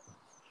fine.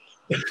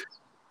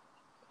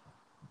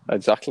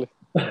 Exactly.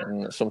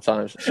 And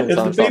sometimes it's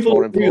the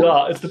people who do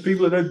that. It's the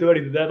people who don't do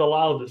anything. They're the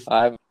loudest.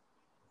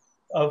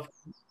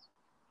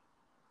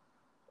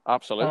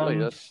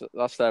 Absolutely,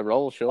 that's their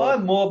role. Sure.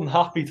 I'm more than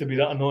happy to be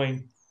that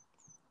annoying,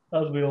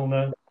 as we all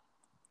know.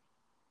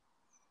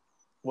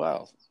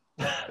 Well,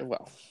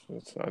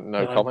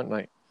 no comment,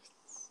 mate.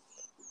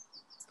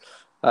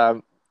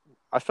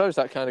 I suppose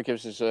that kind of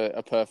gives us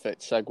a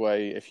perfect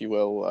segue, if you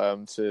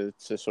will, to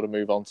sort of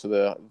move on to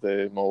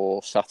the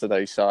more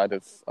Saturday side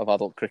of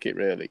adult cricket,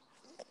 really.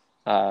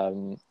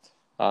 And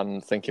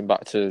thinking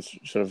back to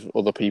sort of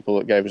other people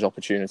that gave us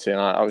opportunity, and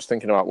I was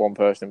thinking about one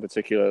person in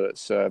particular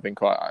that's been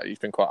quite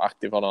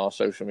active on our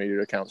social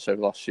media accounts over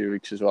the last few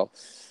weeks as well.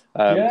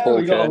 Paul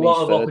we got Kearney's a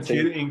lot of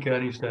opportunity in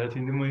Kearney's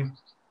 13, didn't we?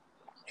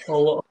 A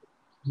lot of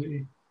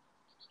opportunity.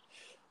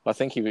 I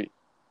think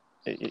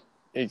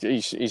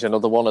he's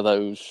another one of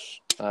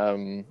those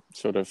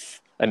sort of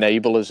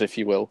enablers, if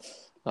you will,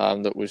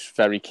 that was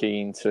very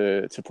keen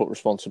to put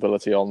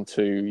responsibility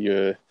onto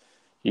your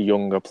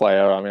younger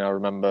player. I mean, I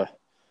remember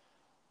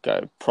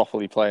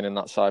properly playing in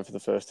that side for the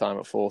first time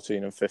at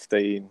 14 and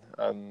 15,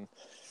 and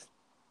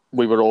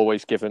we were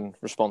always given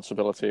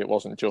responsibility. It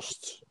wasn't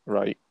just,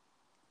 right,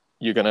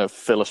 you're going to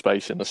fill a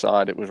space in the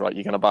side. It was, right,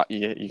 you're going to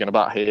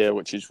bat here,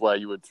 which is where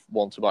you would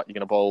want to bat. You're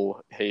going to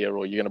bowl here,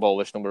 or you're going to bowl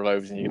this number of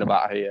overs and you're going to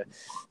bat here.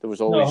 There was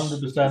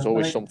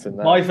always something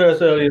there. My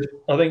first earliest,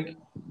 I think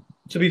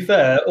to be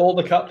fair, all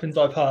the captains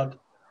I've had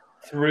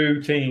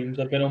through teams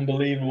have been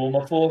unbelievable.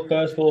 My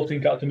first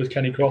 14 captain was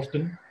Kenny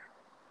Croston,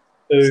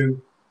 who,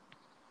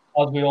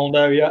 as we all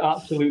know,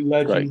 absolute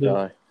Great legend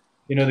of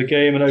guy. the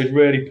game. I know he's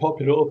really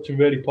popular at Upton,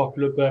 really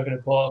popular at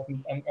Birkenhead Park,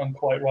 and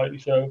quite rightly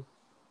so.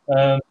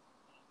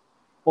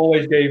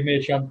 Always gave me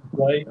a chance to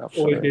play. Absolutely.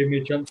 Always gave me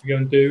a chance to go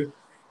and do.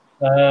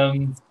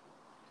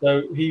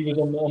 So he was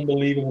an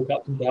unbelievable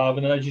captain to have.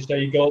 And then, as you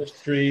say, you go up to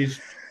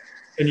threes,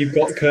 and you've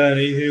got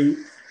Kearney, who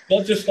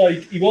not just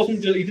like he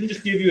didn't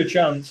just give you a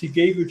chance. He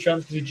gave you a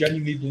chance because he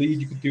genuinely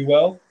believed you could do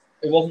well.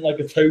 It wasn't like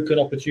a token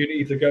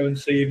opportunity to go and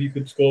see if you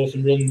could score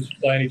some runs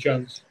by any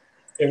chance.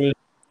 It was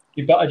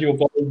he battered your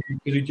ball because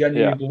he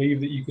genuinely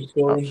believed that you could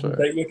score runs and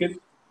take wickets.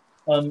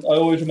 And I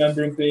always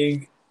remember him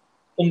being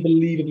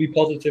unbelievably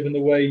positive in the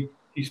way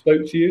he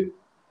spoke to you.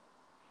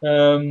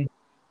 I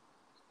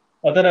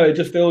don't know, it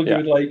just filled you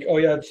with like, oh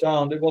yeah, it's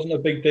sound. It wasn't a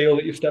big deal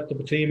that you stepped up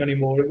a team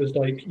anymore. It was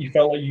like you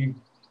felt like you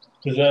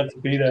deserved to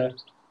be there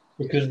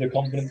because of the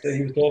confidence that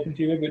he was talking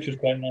to you with, which was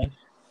quite nice.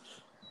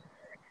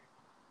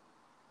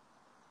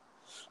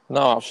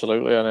 No,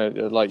 absolutely,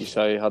 and like you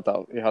say, you had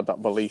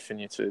that belief in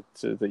you to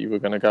that you were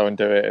going to go and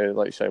do it.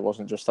 Like you say, it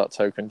wasn't just that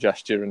token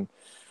gesture. And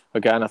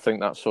again, I think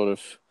that sort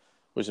of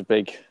was a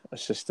big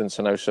assistance.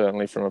 I know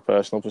certainly from a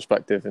personal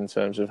perspective in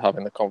terms of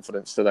having the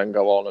confidence to then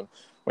go on and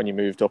when you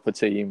moved up a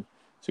team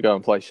to go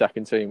and play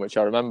second team, which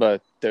I remember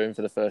doing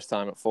for the first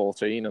time at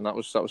 14, and that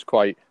was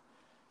quite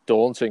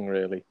daunting,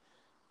 really.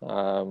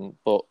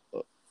 But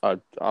I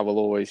will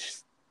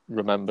always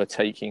remember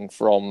taking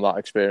from that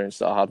experience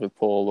that I had with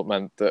Paul that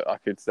meant that I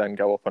could then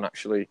go up and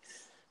actually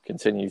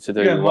continue to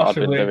do what I've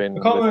been doing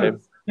with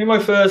him. I think my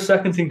first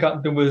second team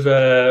captain was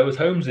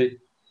Holmesy.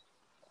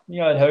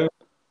 Yeah, I had Holmes.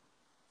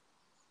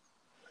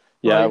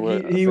 Yeah,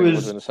 like, he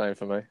was the same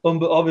for me.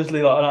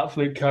 Obviously, like an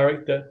absolute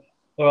character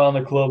around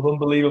the club,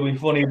 unbelievably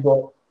funny.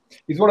 But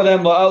he's one of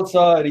them. Like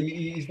outside,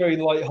 he's very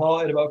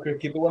light-hearted about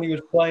cricket. But when he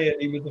was playing,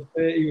 he was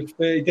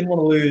he didn't want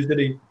to lose, did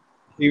he?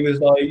 He was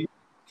like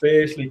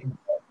fiercely competitive.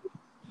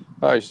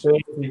 Oh, he's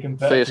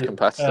fierce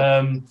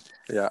competitive.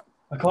 Yeah.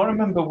 I can't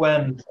remember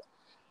when.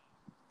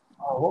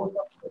 Oh, what was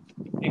that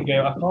in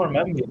game? I can't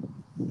remember.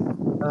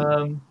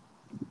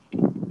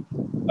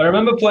 I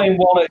remember playing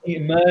one at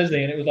Eton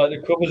Mersey, and it was like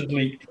the covers had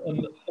leaked,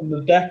 and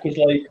the deck was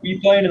like, "Were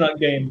you playing in that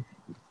game?"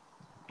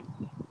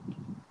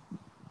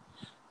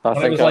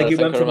 And it was like it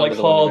went from like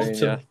hard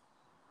to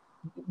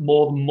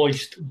more than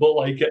moist, but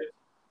like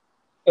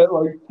at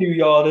like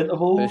 2-yard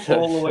intervals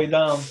all the way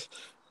down.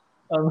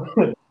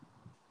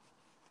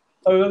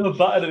 I remember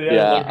batting at the end,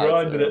 like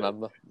grinding it.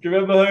 Do you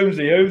remember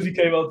Holmesy? Holmesy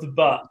came out to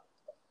bat,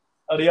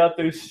 and he had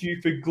those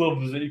stupid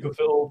gloves that you could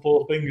fit all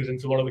 4 fingers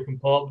into one of the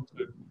compartments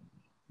with.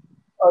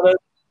 And then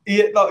he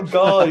hit that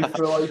guy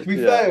for like, to be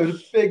fair, it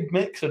was a big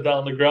mixer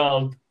down the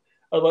ground.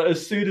 And like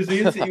as soon as he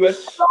hit it, he went,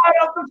 "I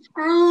have the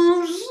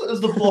screws!" as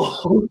the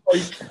ball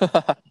like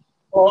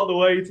all the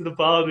way to the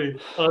boundary.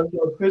 And I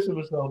was pissing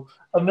myself.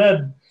 And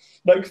then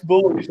next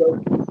ball, he's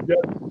like,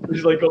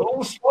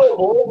 "Oh, small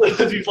ball!"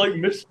 He's like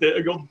missed it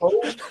and got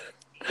bowled.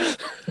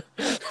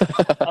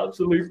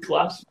 Absolute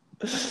class.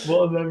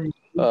 What a memory.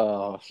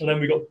 And then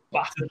we got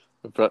battered.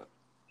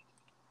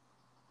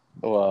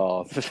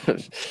 Well,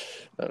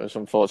 that was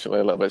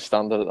unfortunately a little bit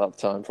standard at that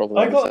time.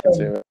 Probably.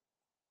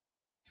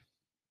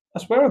 I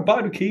swear I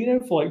batted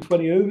Keno for like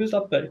 20 overs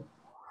that day.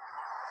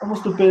 That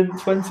must have been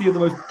 20 of the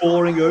most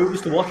boring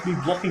overs to watch, me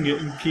blocking it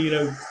and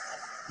Keno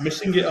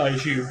missing it, I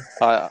assume.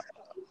 I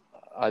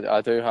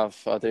do have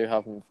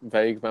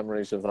vague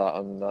memories of that,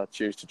 and I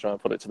choose to try and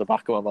put it to the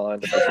back of my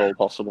mind if at all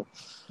possible.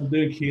 I'm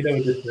doing Keno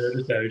a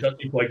disservice there. He's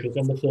actually quite good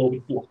on the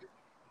forward block.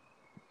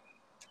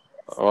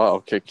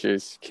 Well,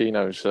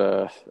 Keno's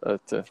an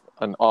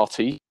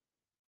RT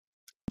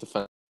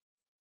defense.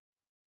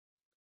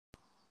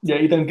 Yeah,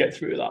 you don't get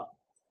through that.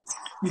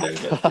 You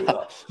don't get through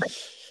that.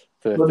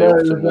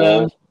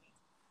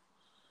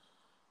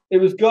 It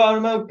was good. I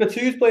remember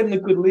Gattuso played in a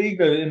good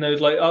league in those.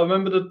 Like I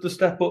remember the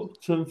step up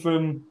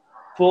from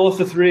 4s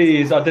to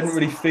 3s. I didn't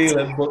really feel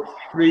it, but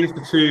 3s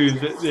to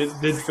 2s, it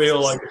did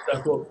feel like a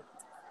step up.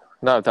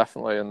 No,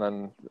 definitely. And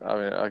then I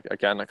mean,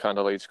 again, it kind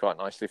of leads quite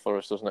nicely for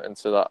us, doesn't it,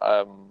 into that?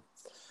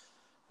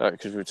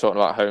 Because we were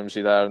talking about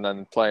Holmesy there, and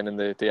then playing in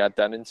the Ed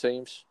Denning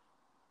teams.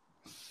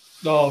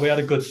 Oh, we had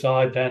a good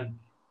side then.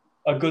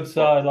 A good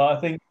side, like I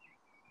think,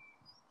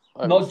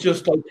 not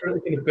just like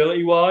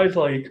ability wise,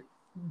 like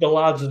the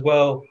lads as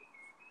well.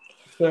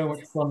 So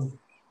much fun.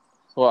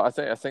 Well, I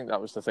think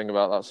that was the thing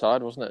about that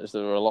side, wasn't it? Is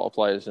there were a lot of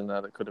players in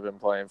there that could have been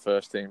playing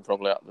first team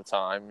probably at the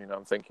time. You know,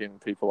 I'm thinking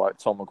people like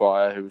Tom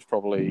Maguire, who was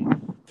probably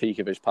peak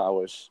of his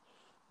powers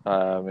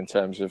in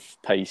terms of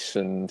pace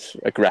and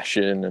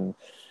aggression, and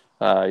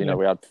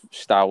we had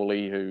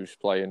Stowley, who's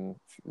playing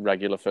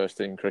regular first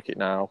team cricket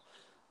now.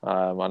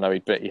 I know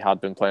he had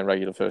been playing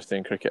regular first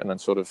team cricket and then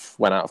sort of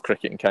went out of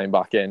cricket and came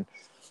back in.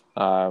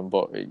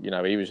 But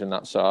he was in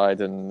that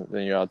side, and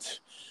then you had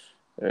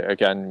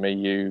again, me,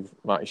 you,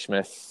 Matty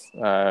Smith,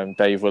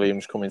 Dave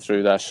Williams coming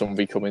through there,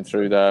 Sunby coming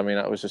through there. I mean,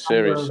 that was a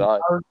serious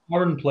side.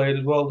 Aaron played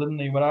as well, didn't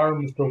he? When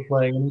Aaron was still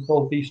playing, and he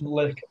bowled a decent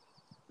lick.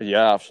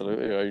 Yeah,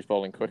 absolutely. He was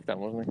bowling quick then,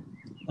 wasn't he?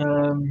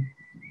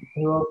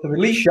 Who else?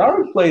 Lee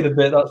Sharrow played a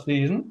bit that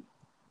season.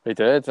 He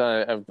did.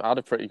 Had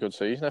a pretty good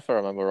season, if I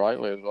remember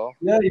rightly, as well.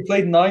 Yeah, he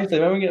played nicely.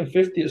 I remember getting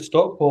 50 at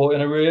Stockport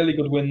in a really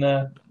good win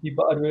there. He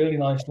batted really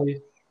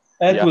nicely.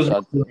 Ed was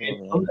an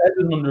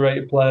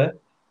underrated player.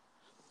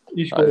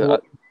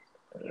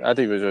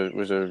 Eddie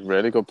was a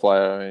really good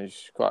player. I mean,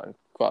 he's quite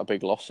a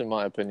big loss in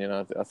my opinion.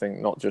 I think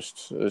not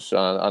just as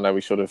I know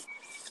he sort of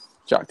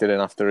jacked it in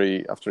after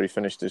he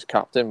finished as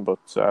captain, but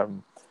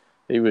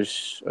he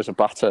was as a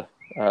batter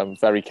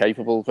very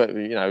capable. But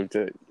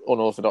the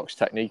unorthodox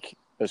technique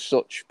as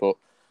such. But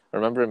I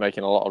remember him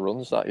making a lot of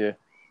runs that year.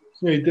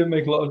 Yeah, he did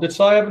make a lot. Did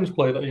Cy Evans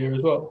play that year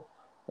as well?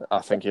 I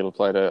think he'll have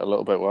played a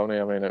little bit, won't he?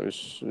 I mean, it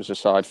was a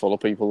side full of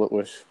people that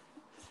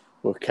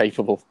were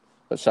capable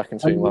at second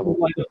team level.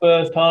 Like the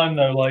first time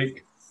though,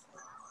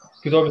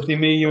 because obviously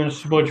me, you, and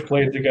Smudge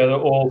played together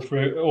all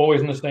through,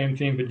 always in the same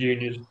team for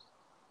juniors.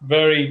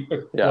 Played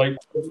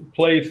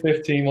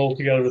 5th team all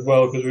together as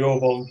well because we all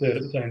volunteered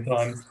at the same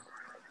time.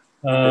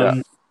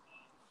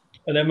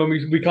 And then when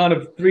we kind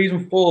of 3s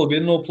and 4s, we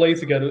didn't all play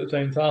together at the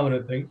same time. I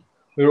don't think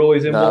we were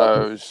always in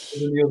one in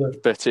the other.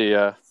 Bitty,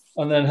 yeah.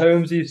 And then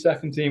Holmesy's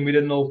second team, we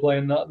didn't all play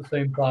in that at the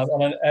same time.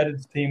 And then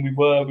Ed's team, we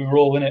were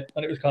all in it,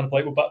 and it was kind of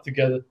like we're back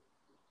together.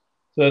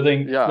 So I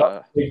think that's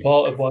a big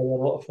part of why we had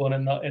a lot of fun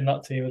in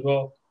that team as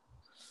well.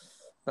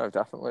 No,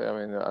 definitely. I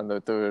mean, and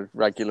there were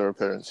regular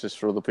appearances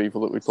for other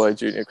people that we played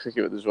junior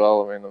cricket with as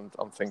well. I mean,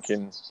 I'm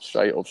thinking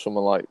straight up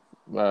someone like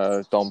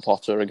Don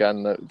Potter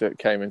again that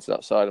came into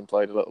that side and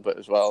played a little bit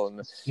as well.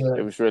 And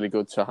it was really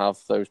good to have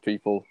those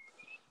people,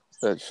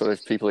 sort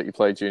of people that you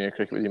played junior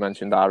cricket with. You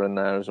mentioned Aaron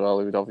there as well,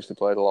 who we'd obviously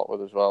played a lot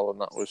with as well. And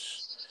that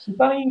was...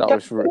 Danny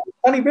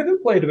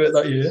Riven played a bit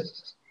that year.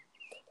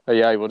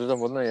 Yeah, he would have done,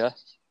 wouldn't he? Yeah.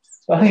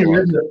 Danny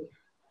Riven.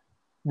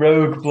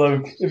 Rogue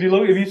bloke. If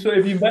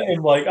you met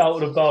him like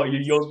out and about,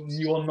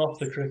 you're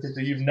not a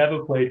cricketer. You've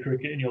never played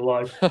cricket in your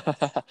life.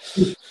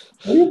 That's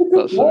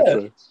so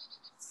true.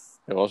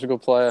 He was a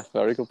good player,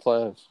 very good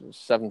player.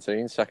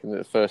 17,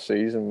 first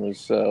season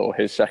was, or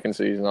his second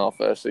season, our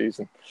first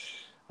season.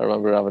 I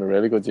remember having a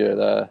really good year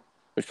there,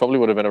 which probably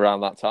would have been around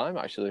that time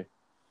actually.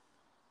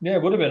 Yeah,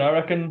 it would have been. I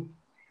reckon.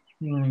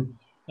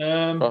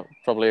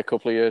 Probably a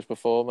couple of years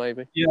before,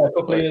 maybe. Yeah, a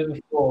couple of years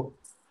before.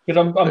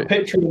 Because I'm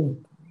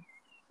picturing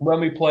when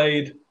we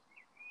played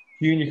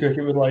junior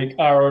cricket with like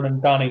Aaron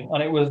and Danny,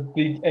 and it was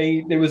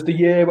the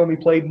year when we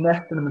played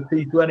Neston in the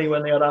T20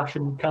 when they had Ash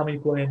and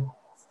Cammy playing.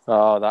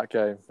 Oh, that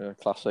game,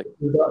 classic.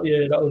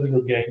 That was a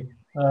good game.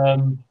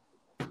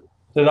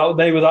 So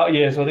they were that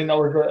year, so I think that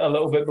was a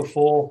little bit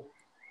before.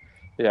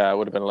 Yeah, it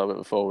would have been a little bit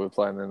before we were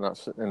playing in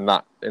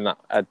that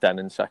Ed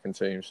Dennon second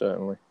team,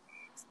 certainly.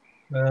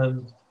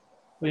 But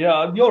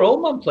yeah, your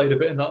old man played a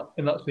bit in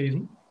that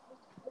season.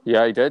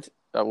 Yeah, he did.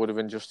 That would have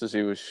been just as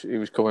he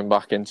was coming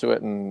back into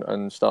it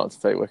and starting to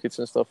take wickets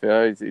and stuff.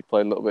 Yeah, he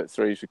played a little bit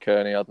 3s with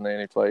Kearney, hadn't he?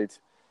 And he played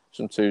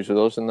some 2s with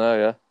us in there.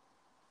 Yeah,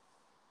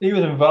 he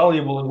was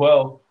invaluable as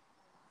well.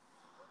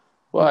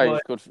 Well, he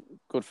was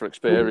good for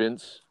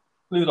experience.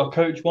 He was our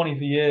coach, wasn't he,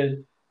 for years.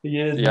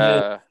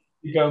 Yeah,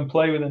 you go and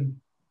play with him.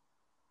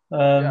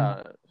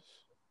 I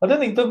don't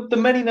think the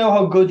many know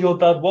how good your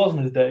dad was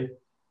in his day.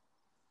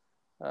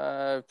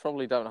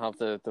 Probably don't have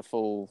the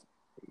full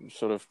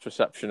sort of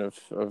perception of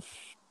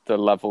the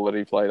level that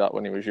he played at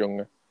when he was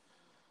younger.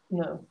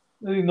 No,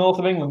 North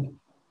of England.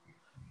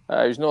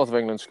 He was North of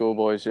England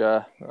schoolboys,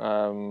 yeah.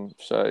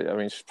 So I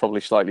mean, it's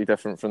probably slightly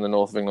different from the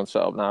North of England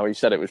setup now. He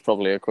said it was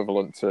probably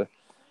equivalent to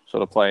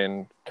sort of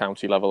playing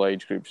county level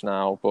age groups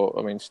now, but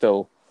I mean,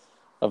 still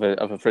of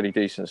a pretty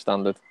decent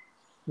standard.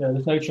 Yeah,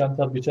 there's no chance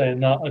I'd be saying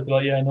that. I'd be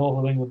like, yeah, North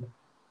of England.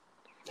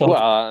 Tough.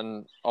 Well,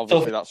 and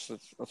obviously that's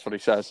what he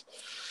says.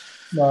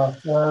 No,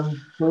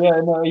 but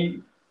yeah, no,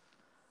 he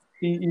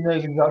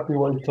knows exactly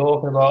what he's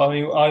talking about. I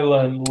mean, I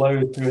learned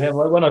loads through him.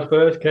 Like when I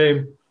first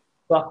came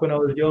back when I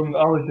was young,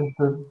 I was just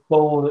a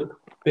bowler that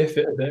biff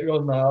it a bit,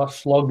 wasn't I? I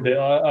slogged it.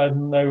 I had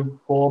no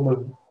form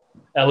of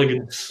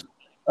elegance.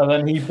 And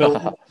then he built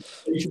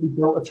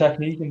a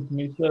technique into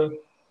me. So,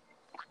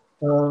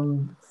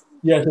 to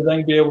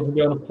then be able to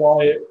go and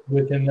apply it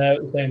with him there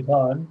at the same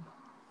time,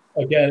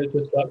 again, it's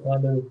just that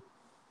kind of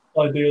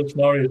ideal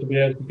scenario to be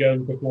able to go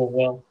and perform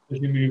well as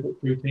you move up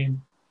through teams.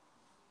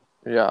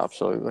 Yeah,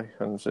 absolutely.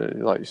 And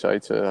like you say,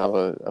 to have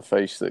a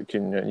face that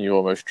you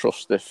almost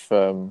trust if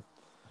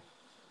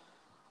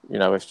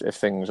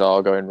things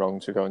are going wrong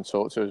to go and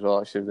talk to as well,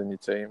 actually, within your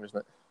team, isn't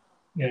it?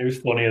 Yeah, it was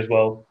funny as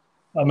well.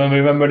 I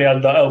remember when he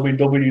had that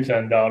LBW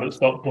turn down at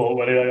Stockport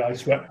when I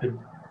swept him.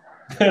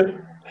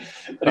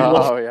 He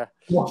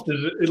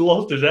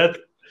lost his head.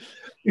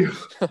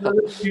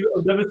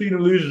 I've never seen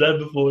him lose his head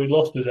before. He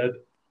lost his head.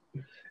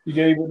 He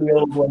gave it the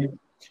old way.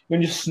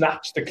 When you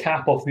snatched the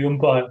cap off the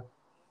umpire,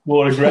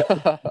 more aggressive,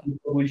 you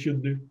probably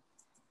should do.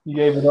 He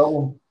gave it that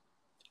one.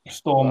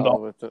 Stormed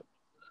off.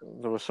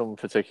 there were some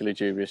particularly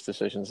dubious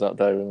decisions that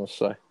day, we must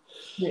say.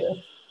 Yeah.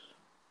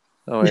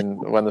 I mean,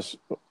 when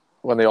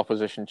the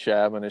opposition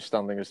chairman is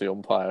standing as the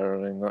umpire, I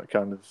mean, that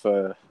kind of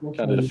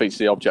defeats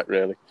the object,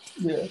 really.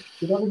 Yeah.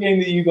 Is that the game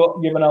that you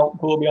got given out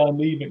caught behind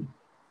leaving?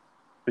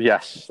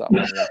 Yes, that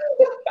one,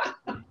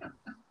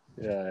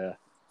 yeah.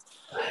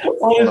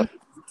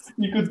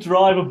 You could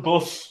drive a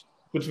bus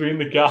between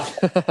the gaps.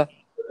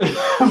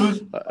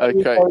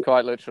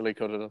 Quite literally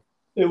could have done.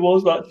 It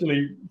was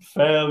actually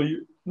fairly...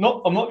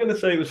 I'm not going to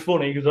say it was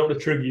funny because I don't want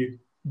to trigger you,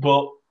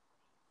 but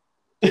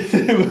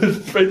it was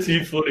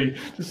pretty funny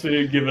to see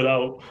it given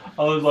out.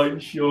 I was like,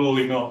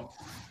 surely not.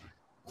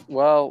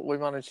 Well, we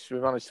managed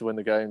to win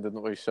the game,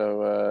 didn't we?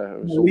 So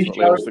it was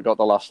ultimately us that got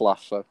the last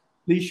laugh. So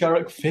Lee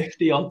Sharrock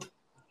 50 odd.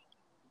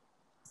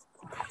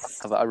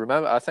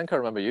 I think I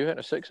remember you hitting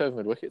a 6 over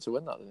mid wicket to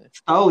win that, didn't you?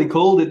 Stowley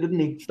called it, didn't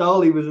he?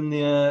 Stowley was in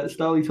the.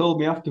 Stowley told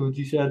me afterwards.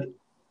 He said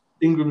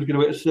Ingram's going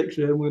to hit a 6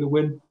 here and we're going to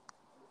win.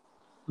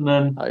 And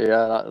then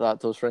that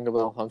does ring a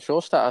bell. I'm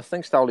sure. I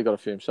think Stowley got a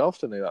few himself,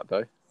 didn't he, that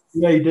day?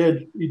 Yeah, he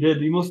did.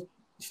 He must.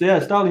 Yeah,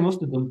 Stowley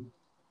must have done.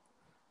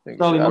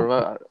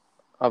 I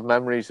have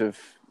memories of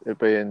it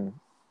being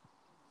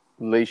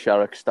Lee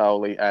Sharrock,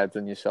 Stowley, Ed,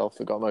 and yourself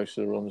that got most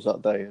of the runs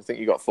that day. I think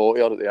you got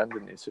 40 odd at the end,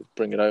 didn't you, to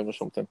bring it home or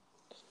something?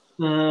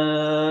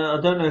 I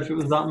don't know if it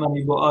was that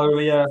many, but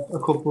a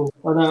couple.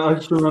 I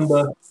just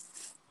remember.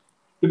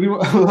 I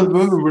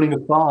remember running a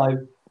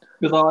 5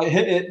 because I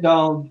hit it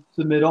down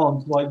to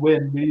mid-on to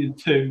win. We needed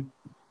 2,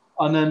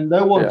 and then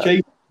no one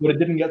chased, but it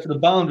didn't get to the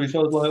boundary. So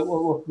I was like,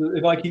 well,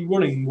 if I keep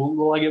running,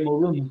 will I get more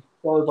runs?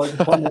 So I was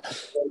like,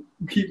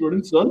 keep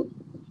running, son.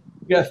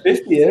 You get a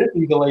 50 here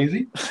if you're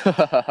lazy.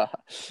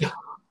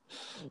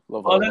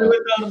 And then it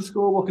went down to the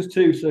scorebook as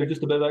 2, so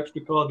just a bit of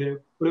extra cardio.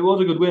 But it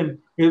was a good win.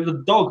 It was a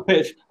dog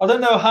pitch. I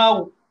don't know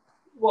how.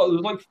 It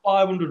was like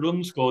 500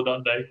 runs scored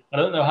that day. I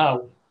don't know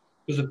how.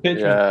 Because the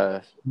pitch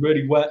was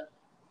really wet.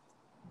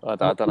 I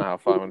don't know how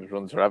 500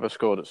 runs are ever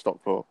scored at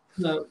Stockport.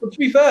 No, but to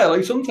be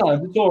fair,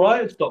 sometimes it's all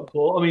right at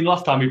Stockport. I mean,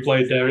 last time we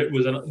played there, it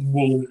was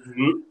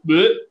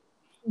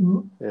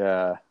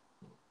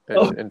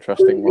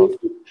interesting one.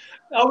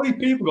 How many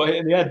people got hit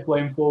in the head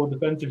playing forward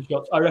defensive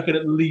shots? I reckon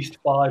at least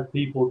 5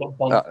 people got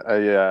bonced.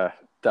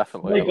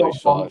 Definitely at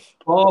least 5.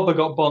 Barber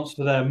got bonced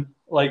for them.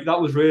 That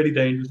was really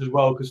dangerous as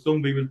well because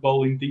Stumby was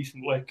bowling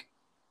decent lick.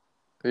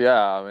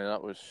 Yeah, I mean,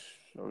 that was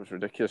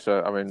ridiculous.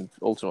 I mean,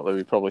 ultimately,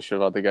 we probably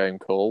should have had the game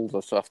called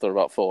after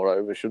about 4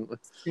 overs, shouldn't we?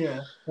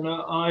 Yeah, and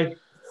oh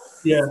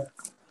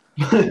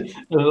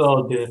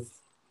dear.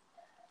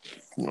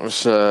 It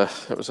was a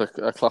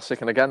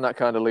classic, and again, that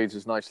kind of leads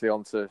us nicely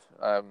on to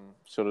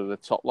sort of the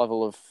top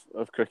level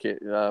of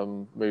cricket,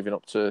 moving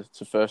up to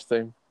first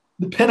team.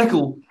 The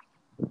pinnacle.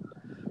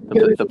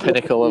 The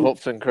pinnacle of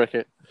Upton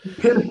cricket. The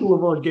pinnacle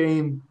of our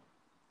game.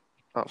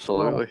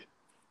 Absolutely.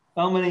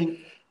 How many?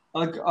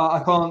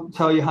 I can't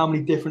tell you how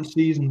many different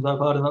seasons I've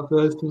had in that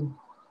first team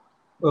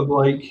of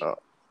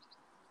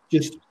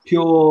just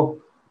pure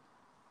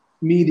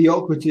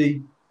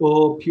mediocrity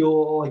or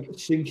pure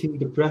sinking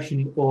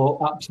depression or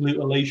absolute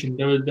elation.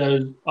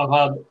 I've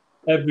had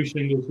every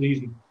single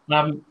season. And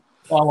I'm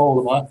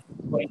older,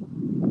 man.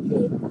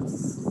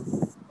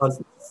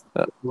 What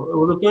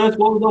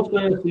was our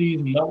first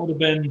season? That would have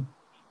been.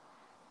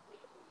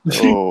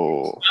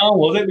 How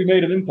was it? We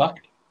made an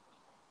impact.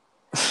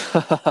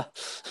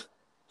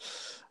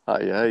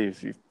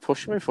 You've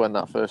pushed me for when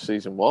that first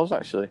season was,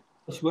 actually.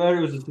 I swear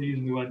it was the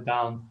season we went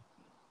down.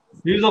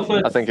 He was our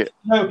first. I think it.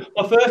 No,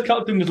 our first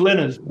captain was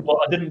Linners, but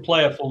I didn't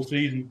play a full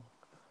season.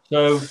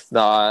 So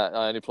no,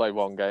 I only played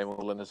 1 game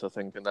on Linners, I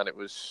think, and then it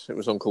was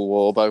Uncle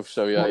Warbo.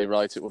 So yeah, you're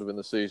right. It would have been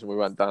the season we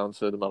went down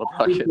to the Manor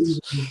Brackets.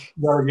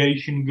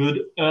 Relegation,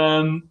 good.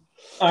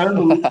 I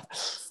remember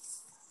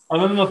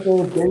my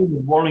first game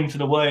was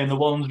Warrington away, and the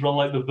ones were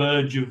on the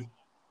verge of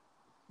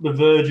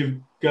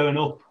going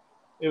up.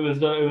 It was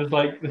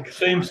the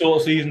same sort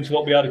of season to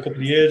what we had a couple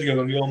of years ago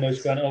when we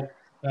almost went up.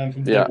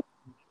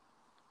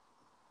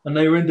 And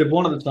they were in Div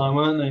 1 at the time,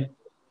 weren't they?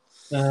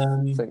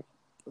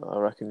 I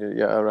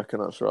reckon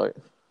that's right.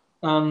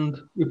 And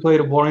we played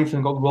at Warrington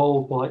and got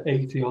rolled for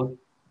 80 odd.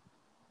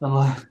 And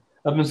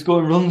I've been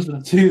scoring runs for the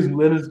 2s, and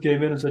Linners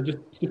came in and said, just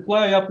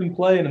play, I've been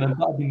playing, and then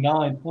that'd be 9.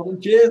 I was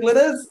like, cheers,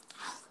 Linners!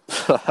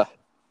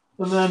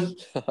 And then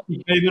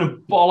he came in and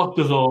bollocked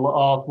us all at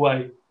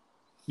halfway.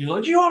 He's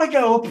like, do you want to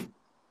go up?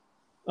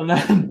 And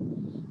then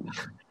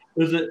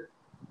that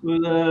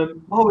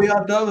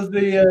was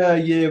the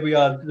year we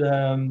had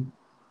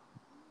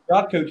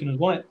Brad coaching us,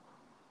 wasn't it?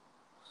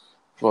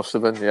 Must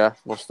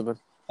have been.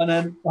 And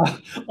then,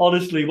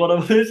 honestly,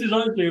 this is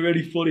actually a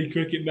really funny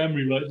cricket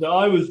memory, right? So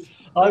I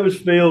was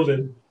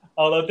fielding,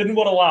 and I didn't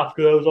want to laugh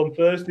because I was on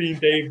first team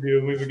debut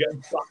and we were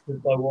getting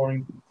battered by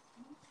Warrington.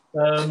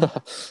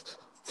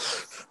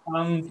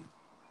 And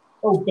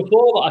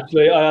before that,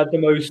 actually, I had the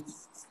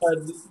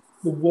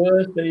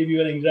worst debut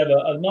innings ever.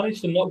 I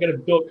managed to not get a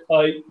duck.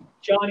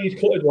 Chinese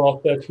cut it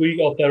off their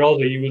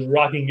Aussie. He was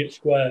ragging it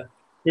square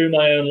through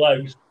my own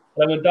legs.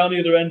 And I went down the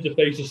other end to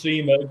face a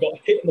seamer, got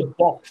hit in the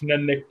box and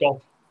then nicked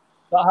off.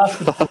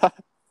 That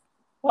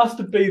has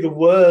to be the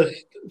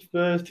worst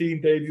first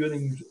team debut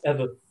innings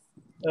ever.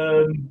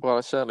 Well,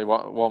 it's certainly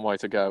one way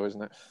to go,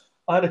 isn't it?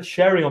 I had a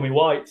cherry on my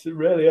whites. It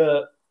really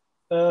hurt.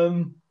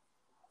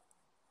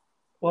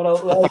 What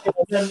else? Like,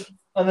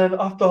 and then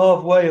after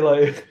halfway,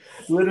 like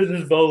Lidders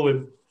is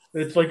bowling.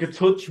 It's like a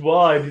touch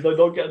wide. He's like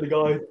not getting the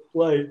guy to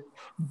play.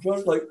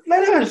 John's like,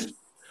 Lidders,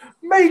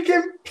 make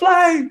him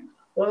play.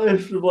 And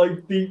this was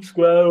like deep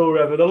square or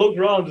whatever. And I looked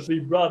around to see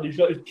Brad. He's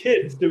got his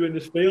kids doing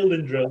this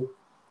fielding drill.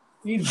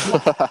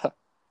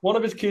 One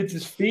of his kids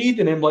is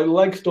feeding him like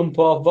leg stump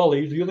off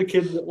volleys. The other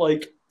kid's at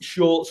like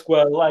short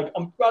square leg.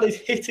 And Brad is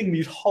hitting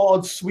these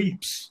hard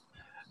sweeps.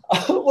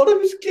 One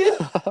of his kids.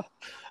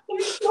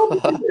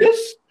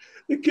 This?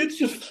 The kids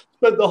just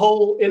spent the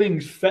whole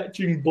innings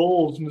fetching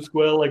balls from the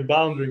square leg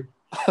boundary.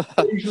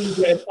 Usually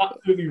getting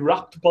absolutely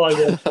wrapped by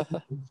them.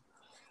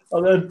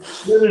 And then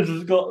Lidders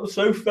has got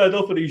so fed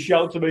up and he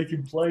shouts to make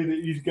him play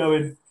that he's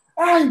going,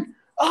 "Hey,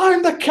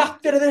 I'm the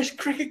captain of this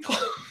cricket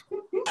club."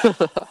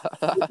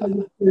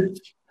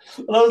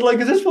 And I was like,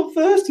 is this what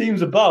first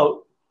team's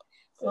about?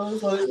 I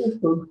was like,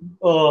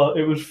 oh,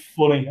 it was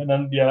funny. And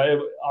then, yeah,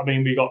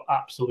 we got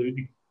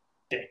absolutely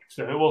dicked,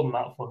 so it wasn't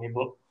that funny.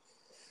 But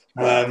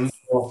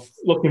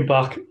looking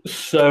back,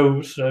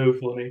 so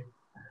funny.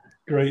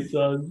 Great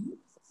time.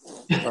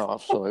 Oh,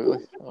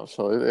 absolutely.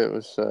 It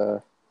was,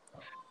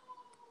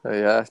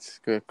 it's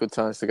good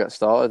times to get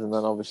started. And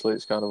then obviously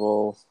it's kind of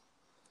all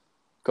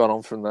gone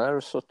on from there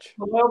as such.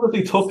 Well, I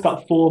obviously took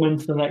that form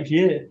into the next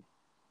year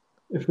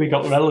if we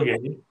got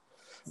relegated.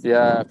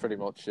 Yeah, pretty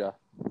much, yeah.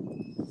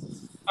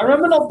 I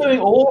remember not doing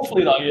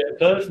awfully that year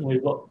personally,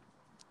 but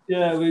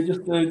yeah, we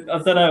just I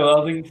don't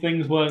know. I think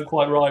things weren't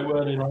quite right,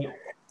 were they? Like,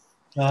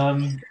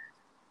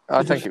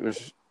 I think it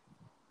was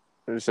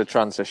a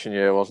transition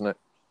year, wasn't it?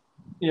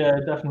 Yeah,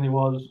 it definitely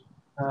was.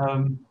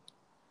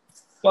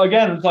 But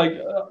again, it's like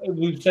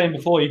we were saying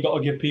before, you've got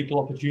to give people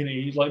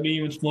opportunities. Like me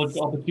and Smudge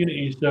got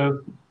opportunities.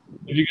 So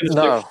if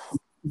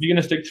you're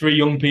gonna stick 3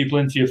 young people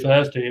into your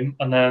first team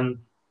and then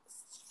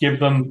give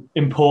them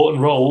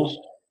important roles,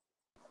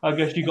 I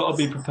guess you got to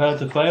be prepared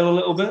to fail a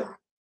little bit.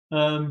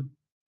 And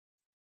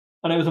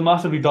it was a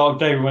massively dark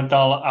day. We went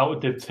down out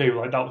of Div 2.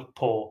 Like, that was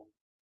poor.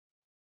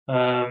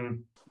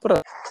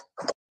 But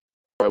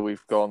where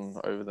we've gone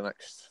over the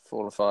next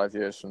 4 or 5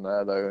 years from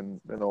there, though,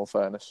 in all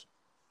fairness.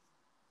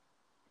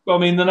 Well, I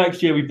mean, the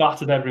next year we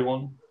battered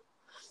everyone.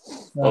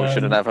 Well, we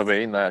should have never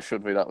been there,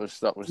 should we? That was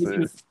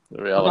the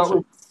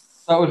reality.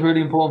 That was really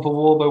important for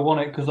Warbo,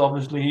 wasn't it? Because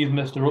obviously he's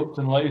Mr.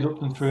 Upton, like he's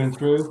Upton through and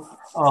through.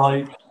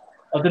 I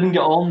didn't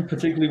get on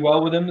particularly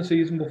well with him the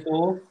season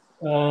before.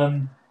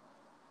 It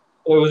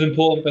was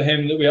important for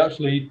him that we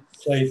actually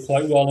played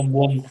quite well and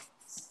won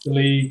the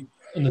league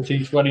and the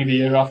T20 the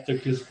year after,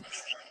 because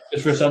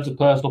just for a sense of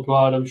personal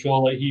pride, I'm sure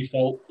like he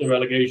felt the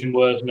relegation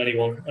worse than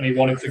anyone, and he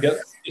wanted to get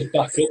his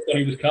back up when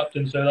he was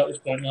captain. So that was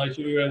quite nice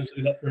that we were able to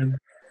do that for him.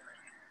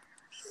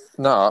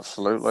 No,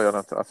 absolutely, and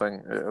I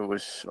think it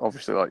was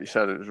obviously, like you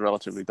said, it was a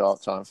relatively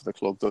dark time for the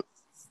club that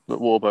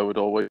Warbo would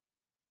always.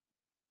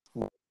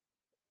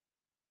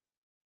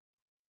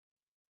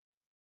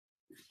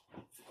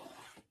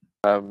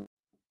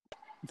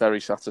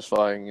 Very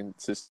satisfying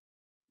to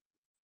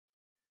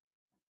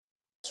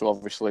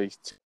obviously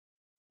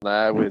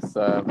there with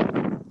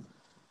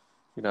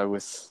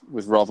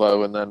with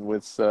Robbo and then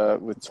with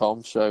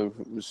Tom. So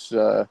it was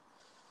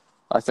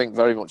I think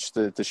very much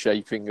the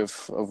shaping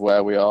of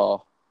where we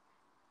are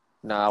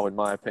now, in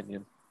my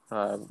opinion,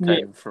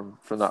 came from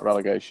that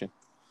relegation.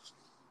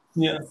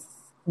 Yeah.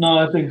 No,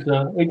 I think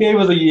so. It gave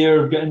us a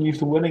year of getting used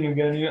to winning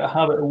again. You get a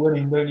habit of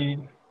winning, don't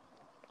you?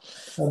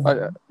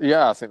 I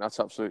think that's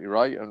absolutely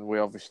right. And we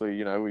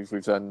obviously,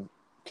 we've then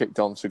kicked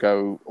on to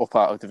go up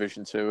out of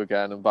Division 2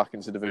 again and back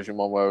into Division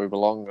 1 where we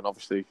belong. And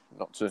obviously,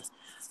 not to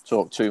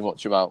talk too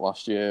much about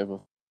last year,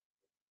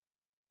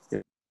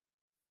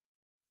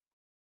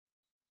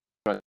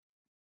 but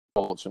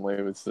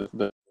unfortunately, with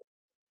the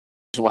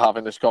we're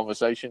having this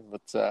conversation,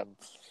 but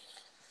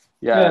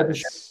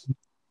it's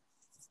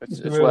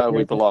where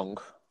we belong.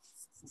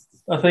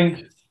 I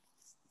think.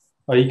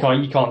 Well, you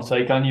can't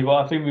say, can you?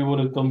 But I think we would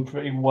have done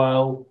pretty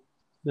well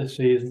this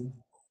season.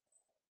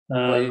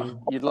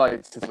 You'd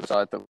like to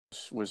decide that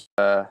was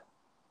that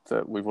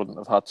we wouldn't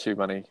have had too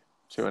many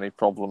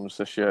problems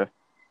this year.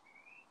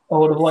 I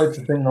would have liked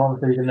to think,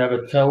 obviously, you can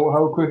never tell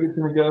how quick it's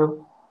going to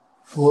go.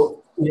 But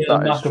yeah,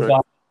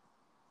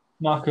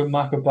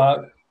 Macca back.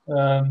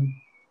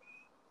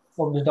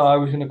 Obviously, I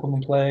was going to come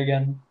and play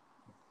again.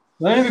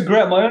 My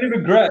only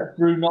regret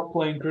through not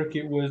playing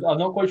cricket was I'm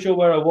not quite sure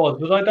where I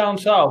was. Was I down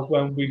south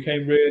when we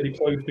came really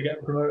close to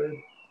getting promoted?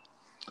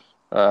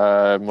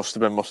 Must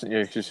have been, mustn't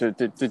you? Cause,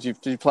 did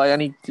you play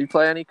any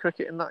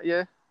cricket in that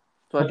year?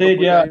 I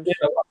did, yeah. I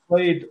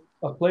played.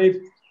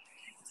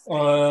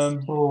 I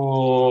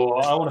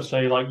want to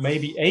say like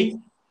maybe 8,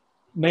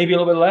 maybe a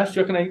little bit less.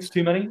 Do you reckon 8's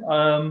too many?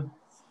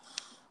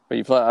 But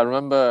you play. I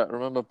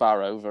remember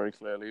Barrow very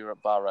clearly. You were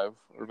at Barrow.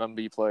 I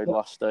remember you played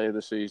last day of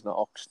the season at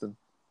Oxton.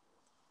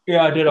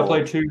 Yeah, I did. I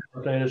played 2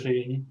 last day of the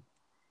season.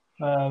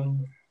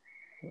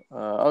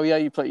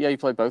 You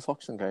played both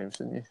Oxton games,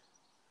 didn't you?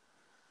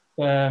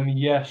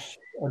 Yes,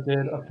 I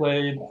did. I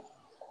played.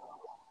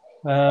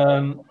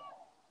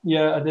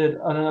 Yeah, I did,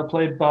 and then I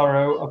played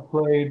Barrow. I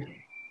played.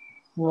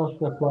 What else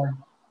did I play?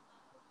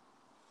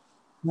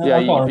 No, Yeah,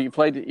 I can't. you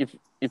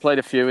played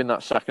a few in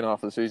that second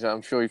half of the season.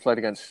 I'm sure you played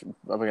against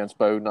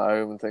Bowden at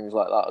home and things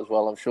like that as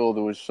well. I'm sure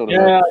there was sort of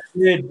Yeah, I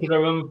did because I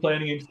remember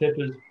playing against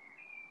Tippers.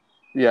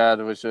 there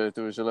was a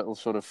little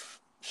sort of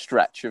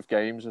stretch of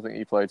games. I think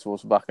you played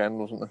towards the back end,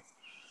 wasn't there?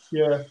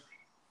 Yeah.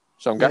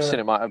 So I'm guessing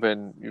it might have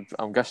been.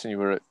 I'm guessing you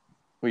would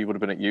have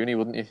been at uni,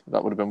 wouldn't you?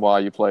 That would have been why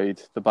you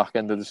played the back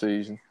end of the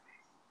season.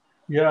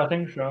 Yeah, I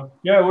think so.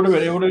 Yeah, it would have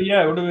been.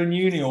 Yeah, it would have been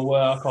uni or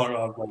where. I can't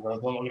remember. I'm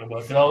not going to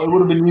work it out. It would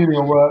have been uni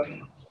or where.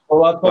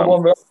 Well, I played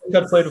Well, one. I think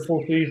I played a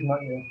full season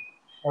that year.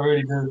 I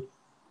really did.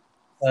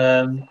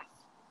 that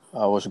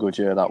was a good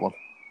year, that one.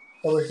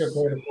 I wish I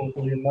played a full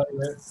season that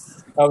year.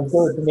 I was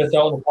going to miss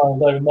out on the final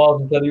day.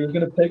 Martin said he was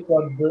going to pick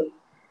lads that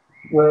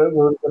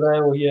were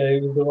there. Well, yeah,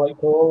 it was the right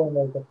call, and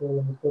I fully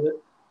understood it.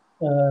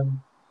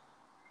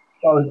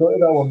 I was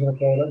gutted I wasn't going to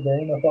play that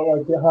game. I felt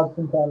like it had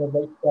some kind of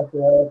like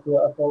special to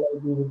it. I felt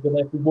like we were going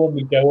to, if we won,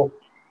 we'd go up.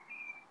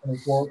 And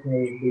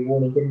unfortunately, we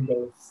won and didn't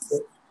go.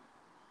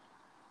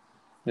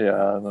 Yeah,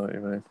 I know what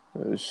you mean.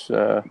 It was.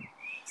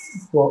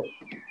 But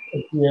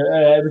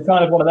yeah, it was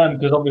kind of one of them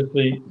because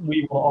obviously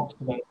we won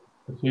Oxford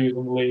for two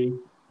in the league,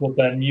 but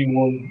then you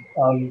won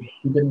and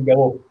we didn't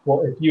go up. But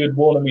if you had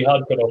won and we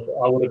had got up,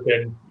 I would have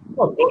been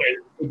gutted.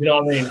 You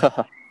know what I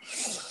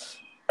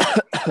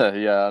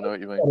mean? Yeah, I know what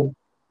you mean.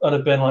 I'd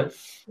have been like,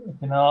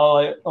 you know,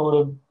 I would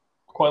have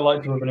quite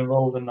liked to have been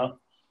involved in that.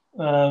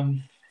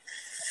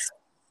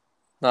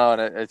 No,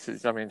 and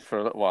it's. I mean, for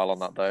a little while on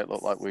that day, it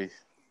looked like we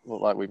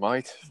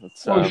might. But,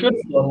 well, we should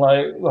have done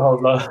like,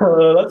 well, no,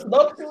 let's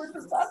not do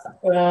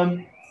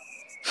it.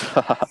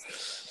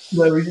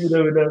 No, we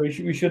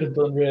should have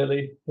done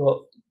really, but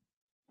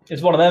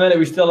it's one of them. Innit?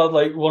 We still had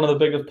like one of the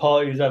biggest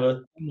parties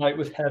ever. Night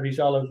was heavy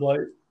salad,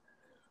 like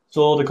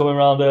Sorda coming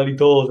around early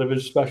doors with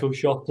his special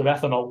shots of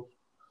ethanol.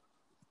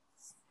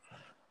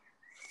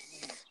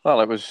 Well,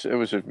 it was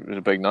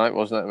a big night,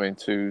 wasn't it? I mean,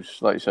 twos,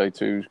 like you say,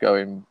 twos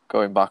going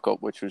back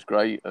up, which was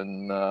great,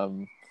 and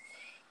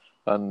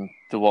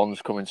the ones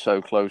coming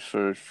so close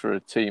for a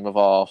team of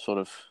our sort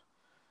of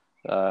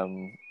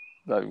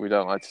we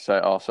don't like to say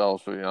it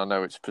ourselves, but I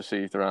know it's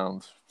perceived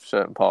around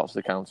certain parts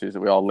of the counties that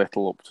we are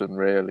Little Upton,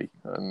 really,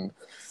 and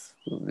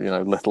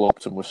Little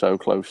Upton was so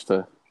close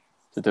to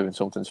doing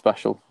something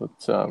special. But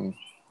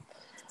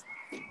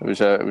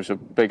it was a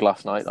big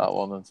last night, that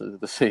one, and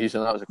the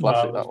season. That was a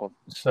classic. That one.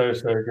 So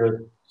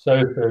good,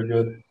 so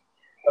good.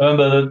 I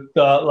remember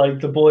that like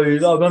the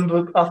boys. I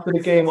remember after the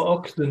game at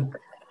Oxton,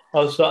 I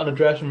was sat in the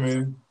dressing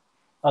room,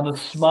 and the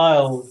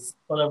smiles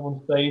on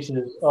everyone's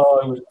faces. Oh,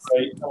 it was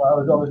great. And I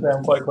was obviously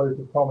I'm quite close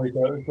to Tommy,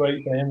 so it was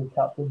great for him as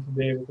captain to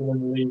be able to win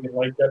the league and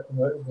like get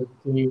promoted with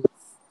the team.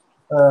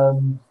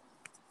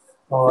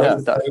 Yeah, it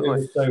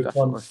was so definitely.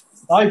 fun.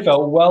 I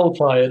felt well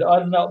tired.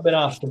 I'd not been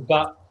asked to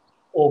bat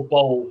or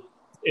bowl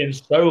in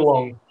so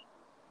long.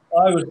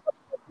 I was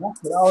like,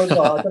 I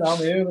don't know how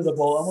many overs I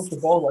bowled. I must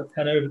have bowled like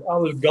 10 overs. I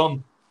was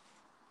gone.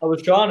 I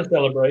was trying to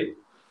celebrate.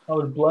 I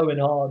was blowing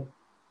hard.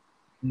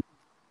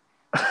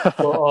 But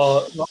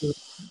that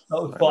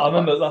was fun. I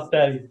remember that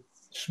day,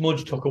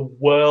 Smudge took a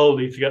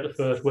worldie to get the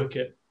first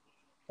wicket.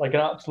 Like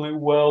an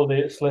absolute worldie.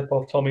 It slip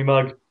off Tommy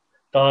Mag.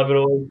 Diving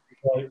away.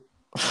 Like,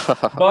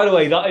 by the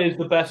way, that is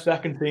the best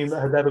second team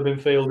that has ever been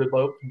fielded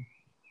by Upton.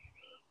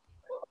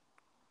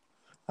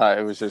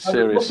 It was a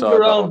serious side.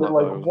 Around it,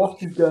 like,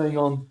 what is going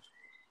on?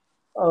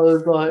 I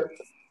was like,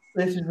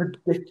 this is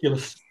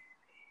ridiculous.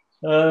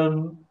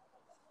 And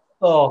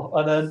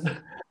then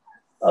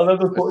I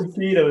remember putting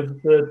Tino in the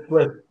third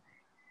slip.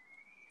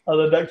 And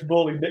the next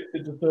ball he nicked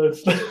into third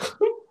slip.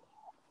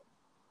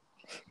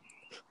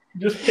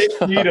 Just hit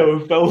Tino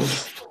and fell.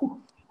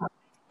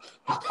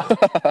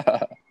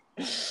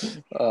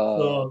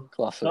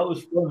 Classic. That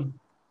was fun.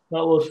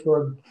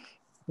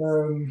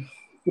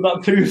 But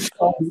that two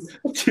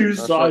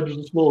sides was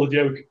a small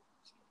joke.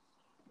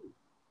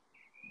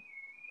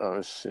 It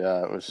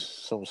was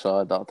some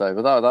side that day,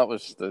 but that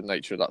was the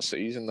nature of that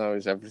season. Though,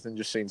 is everything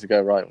just seemed to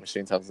go right, and we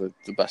seemed to have the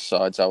best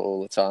sides out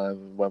all the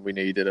time when we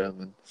needed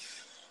them, and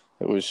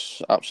it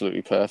was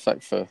absolutely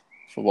perfect for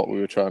what we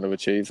were trying to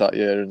achieve that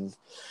year. And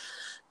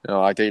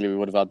ideally we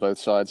would have had both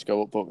sides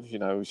go up, but we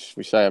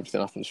say everything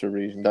happens for a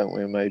reason, don't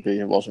we? And maybe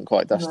it wasn't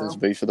quite destined to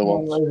be for the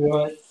ones.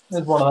 Right.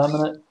 There's one of them,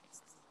 isn't it?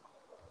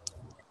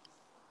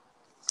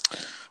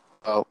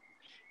 Well,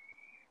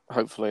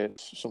 hopefully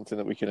it's something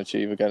that we can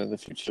achieve again in the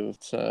future.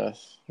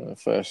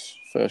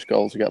 First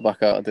goal to get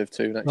back out of Div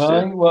 2 next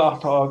year. Well,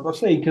 I'll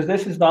see, because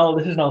this is now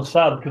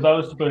sad because I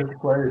was supposed to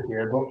play this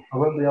year, but I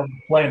won't be able to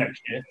play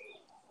next year.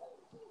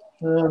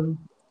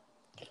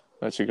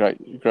 It's a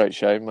great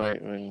shame,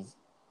 mate. I mean,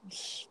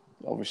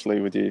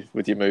 obviously with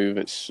your move,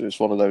 it's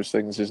one of those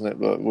things, isn't it?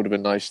 But it would have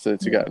been nice to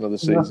get another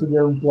season. You have to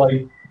go and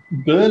play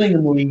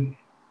Birmingham League.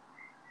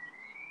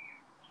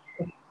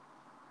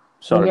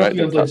 Sorry, you have to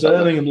go and play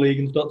Birmingham League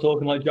and start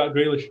talking like Jack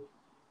Grealish.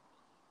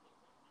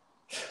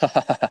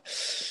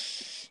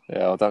 Yeah,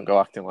 well, don't go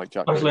acting like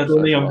Jack. Actually, I Grealish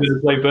don't think as I'm well. going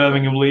to play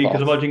Birmingham League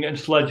because Oh. imagine getting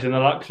sledged in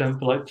that accent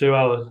for like 2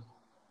 hours.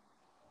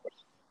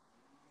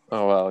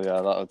 Oh well,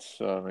 yeah,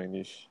 that's. I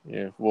mean,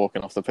 you're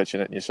walking off the pitch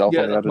and hitting yourself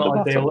Yeah, on the that's head of the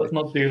not bat. ideal. Let's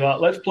not do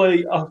that. Let's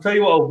play. I'll tell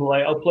you what I'll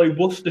play. I'll play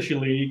Worcestershire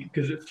League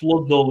because it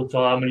floods all the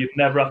time and you'd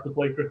never have to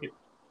play cricket.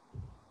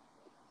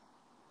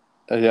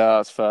 Yeah,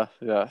 that's fair.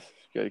 Yeah,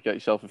 get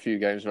yourself a few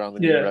games around the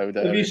new Yeah. road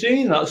Have you area.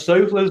 seen that?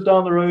 Stoke lives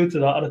down the road to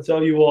that, and I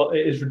tell you what,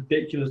 it is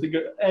ridiculous. They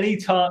get any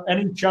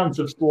chance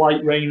of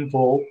slight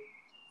rainfall,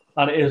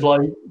 and it is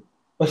like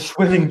a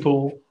swimming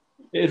pool.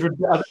 It is. I don't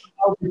know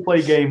how they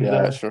play games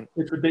Yeah, there.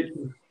 It's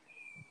ridiculous.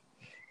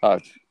 oh,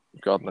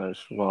 God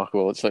knows,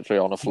 remarkable. It's literally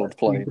on a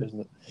floodplain, isn't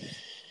it?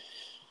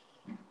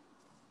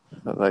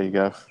 But there you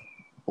go.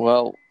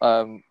 Well,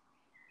 mate,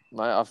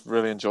 I've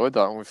really enjoyed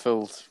that, and we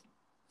filled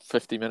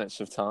 50 minutes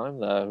of time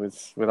there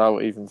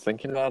without even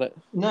thinking about it.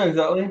 No,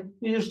 exactly.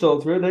 You just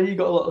talk through it. Then you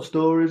got a lot of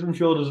stories. I'm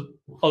sure there's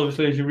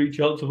obviously as you reach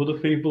out to other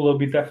people, there'll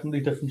be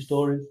definitely different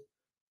stories.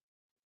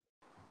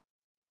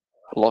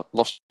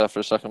 Lost there for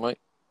a second, mate.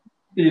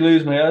 Did you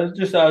lose me? I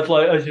was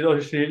like, as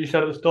you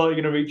said at the start,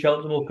 you're going to reach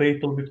out to more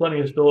people. There'll be plenty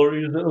of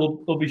stories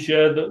that'll be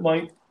shared that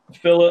might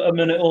fill a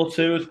minute or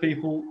two as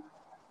people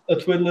are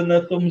twiddling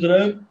their thumbs at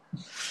home.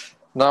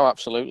 No,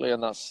 absolutely,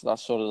 and that's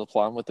sort of the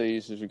plan with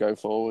these as we go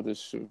forward.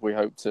 Is we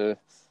hope to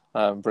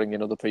bring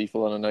in other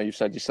people, and I know you've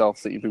said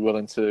yourself that you'd be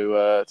willing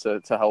to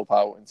help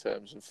out in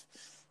terms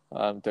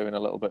of doing a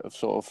little bit of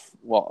sort of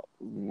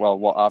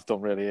what I've done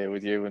really here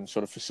with you, and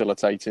sort of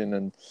facilitating,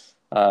 and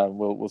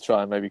we'll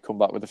try and maybe come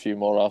back with a few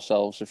more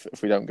ourselves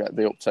if we don't get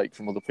the uptake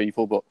from other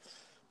people. But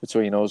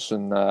between us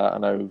and I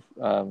know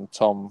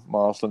Tom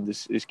Marsland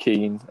is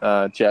keen,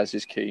 Jez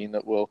is keen,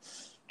 that we'll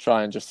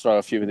try and just throw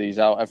a few of these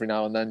out every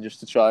now and then just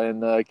to try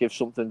and give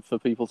something for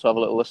people to have a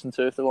little listen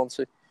to if they want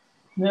to.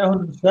 Yeah,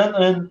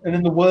 100%. And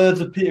in the words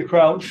of Peter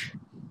Crouch,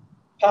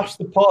 pass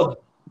the pod.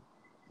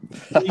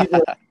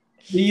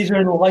 These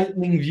are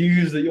enlightening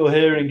views that you're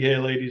hearing here,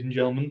 ladies and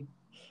gentlemen.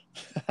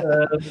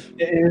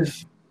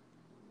 It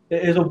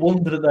is a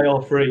wonder that they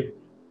are free,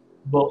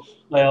 but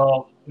they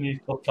are in these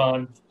tough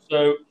times.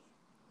 So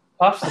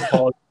pass the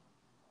pod,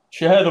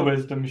 share the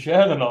wisdom,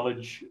 share the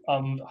knowledge,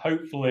 and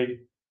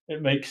hopefully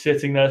it makes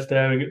sitting there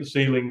staring at the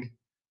ceiling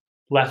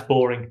less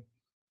boring.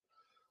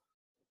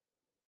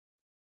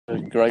 A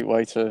great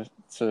way to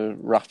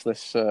wrap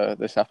this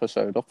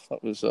episode up.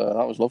 That was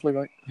lovely,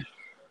 mate.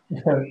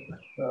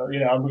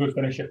 I'm a good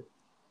finisher.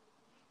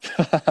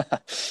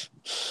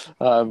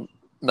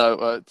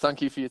 No,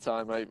 thank you for your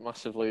time, mate.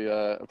 Massively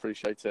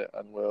appreciate it,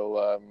 and we'll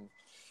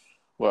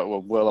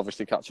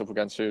obviously catch up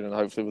again soon, and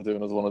hopefully we'll do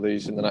another one of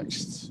these in the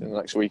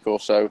next week or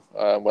so.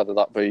 Whether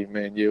that be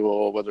me and you,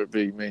 or whether it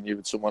be me and you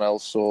with someone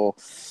else, or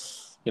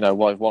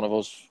one of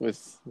us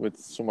with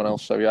someone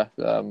else. So yeah,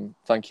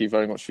 thank you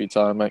very much for your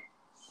time, mate.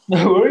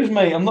 No worries,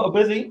 mate. I'm not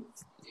busy.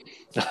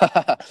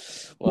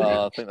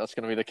 Well, I think that's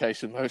going to be the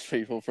case with most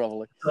people,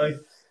 probably.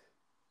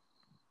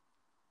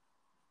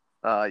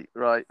 Right.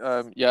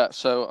 Yeah.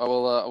 So I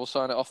will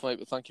sign it off, mate.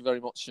 But thank you very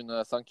much,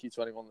 and thank you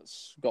to anyone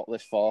that's got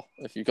this far.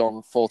 If you've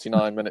gone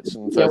 49 minutes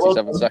and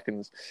 37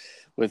 seconds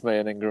with me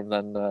and Ingram,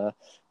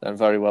 then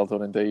very well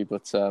done indeed.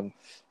 But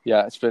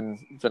yeah, it's been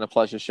a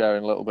pleasure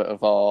sharing a little bit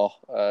of our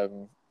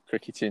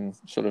cricketing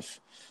sort of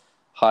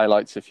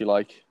highlights, if you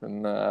like,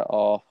 and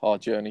our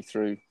journey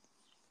through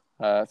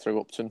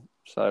Upton.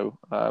 So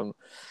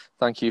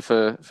thank you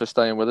for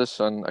staying with us,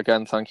 and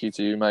again, thank you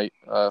to you, mate,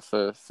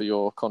 for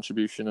your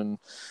contribution, and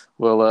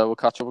we'll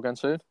catch up again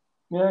soon.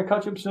 Yeah,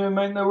 catch up soon,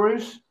 mate. No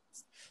worries.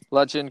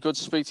 Legend, good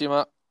to speak to you,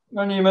 Matt.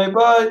 And you, mate.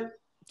 Bye.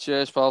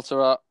 Cheers, pal.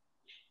 Ta-ra.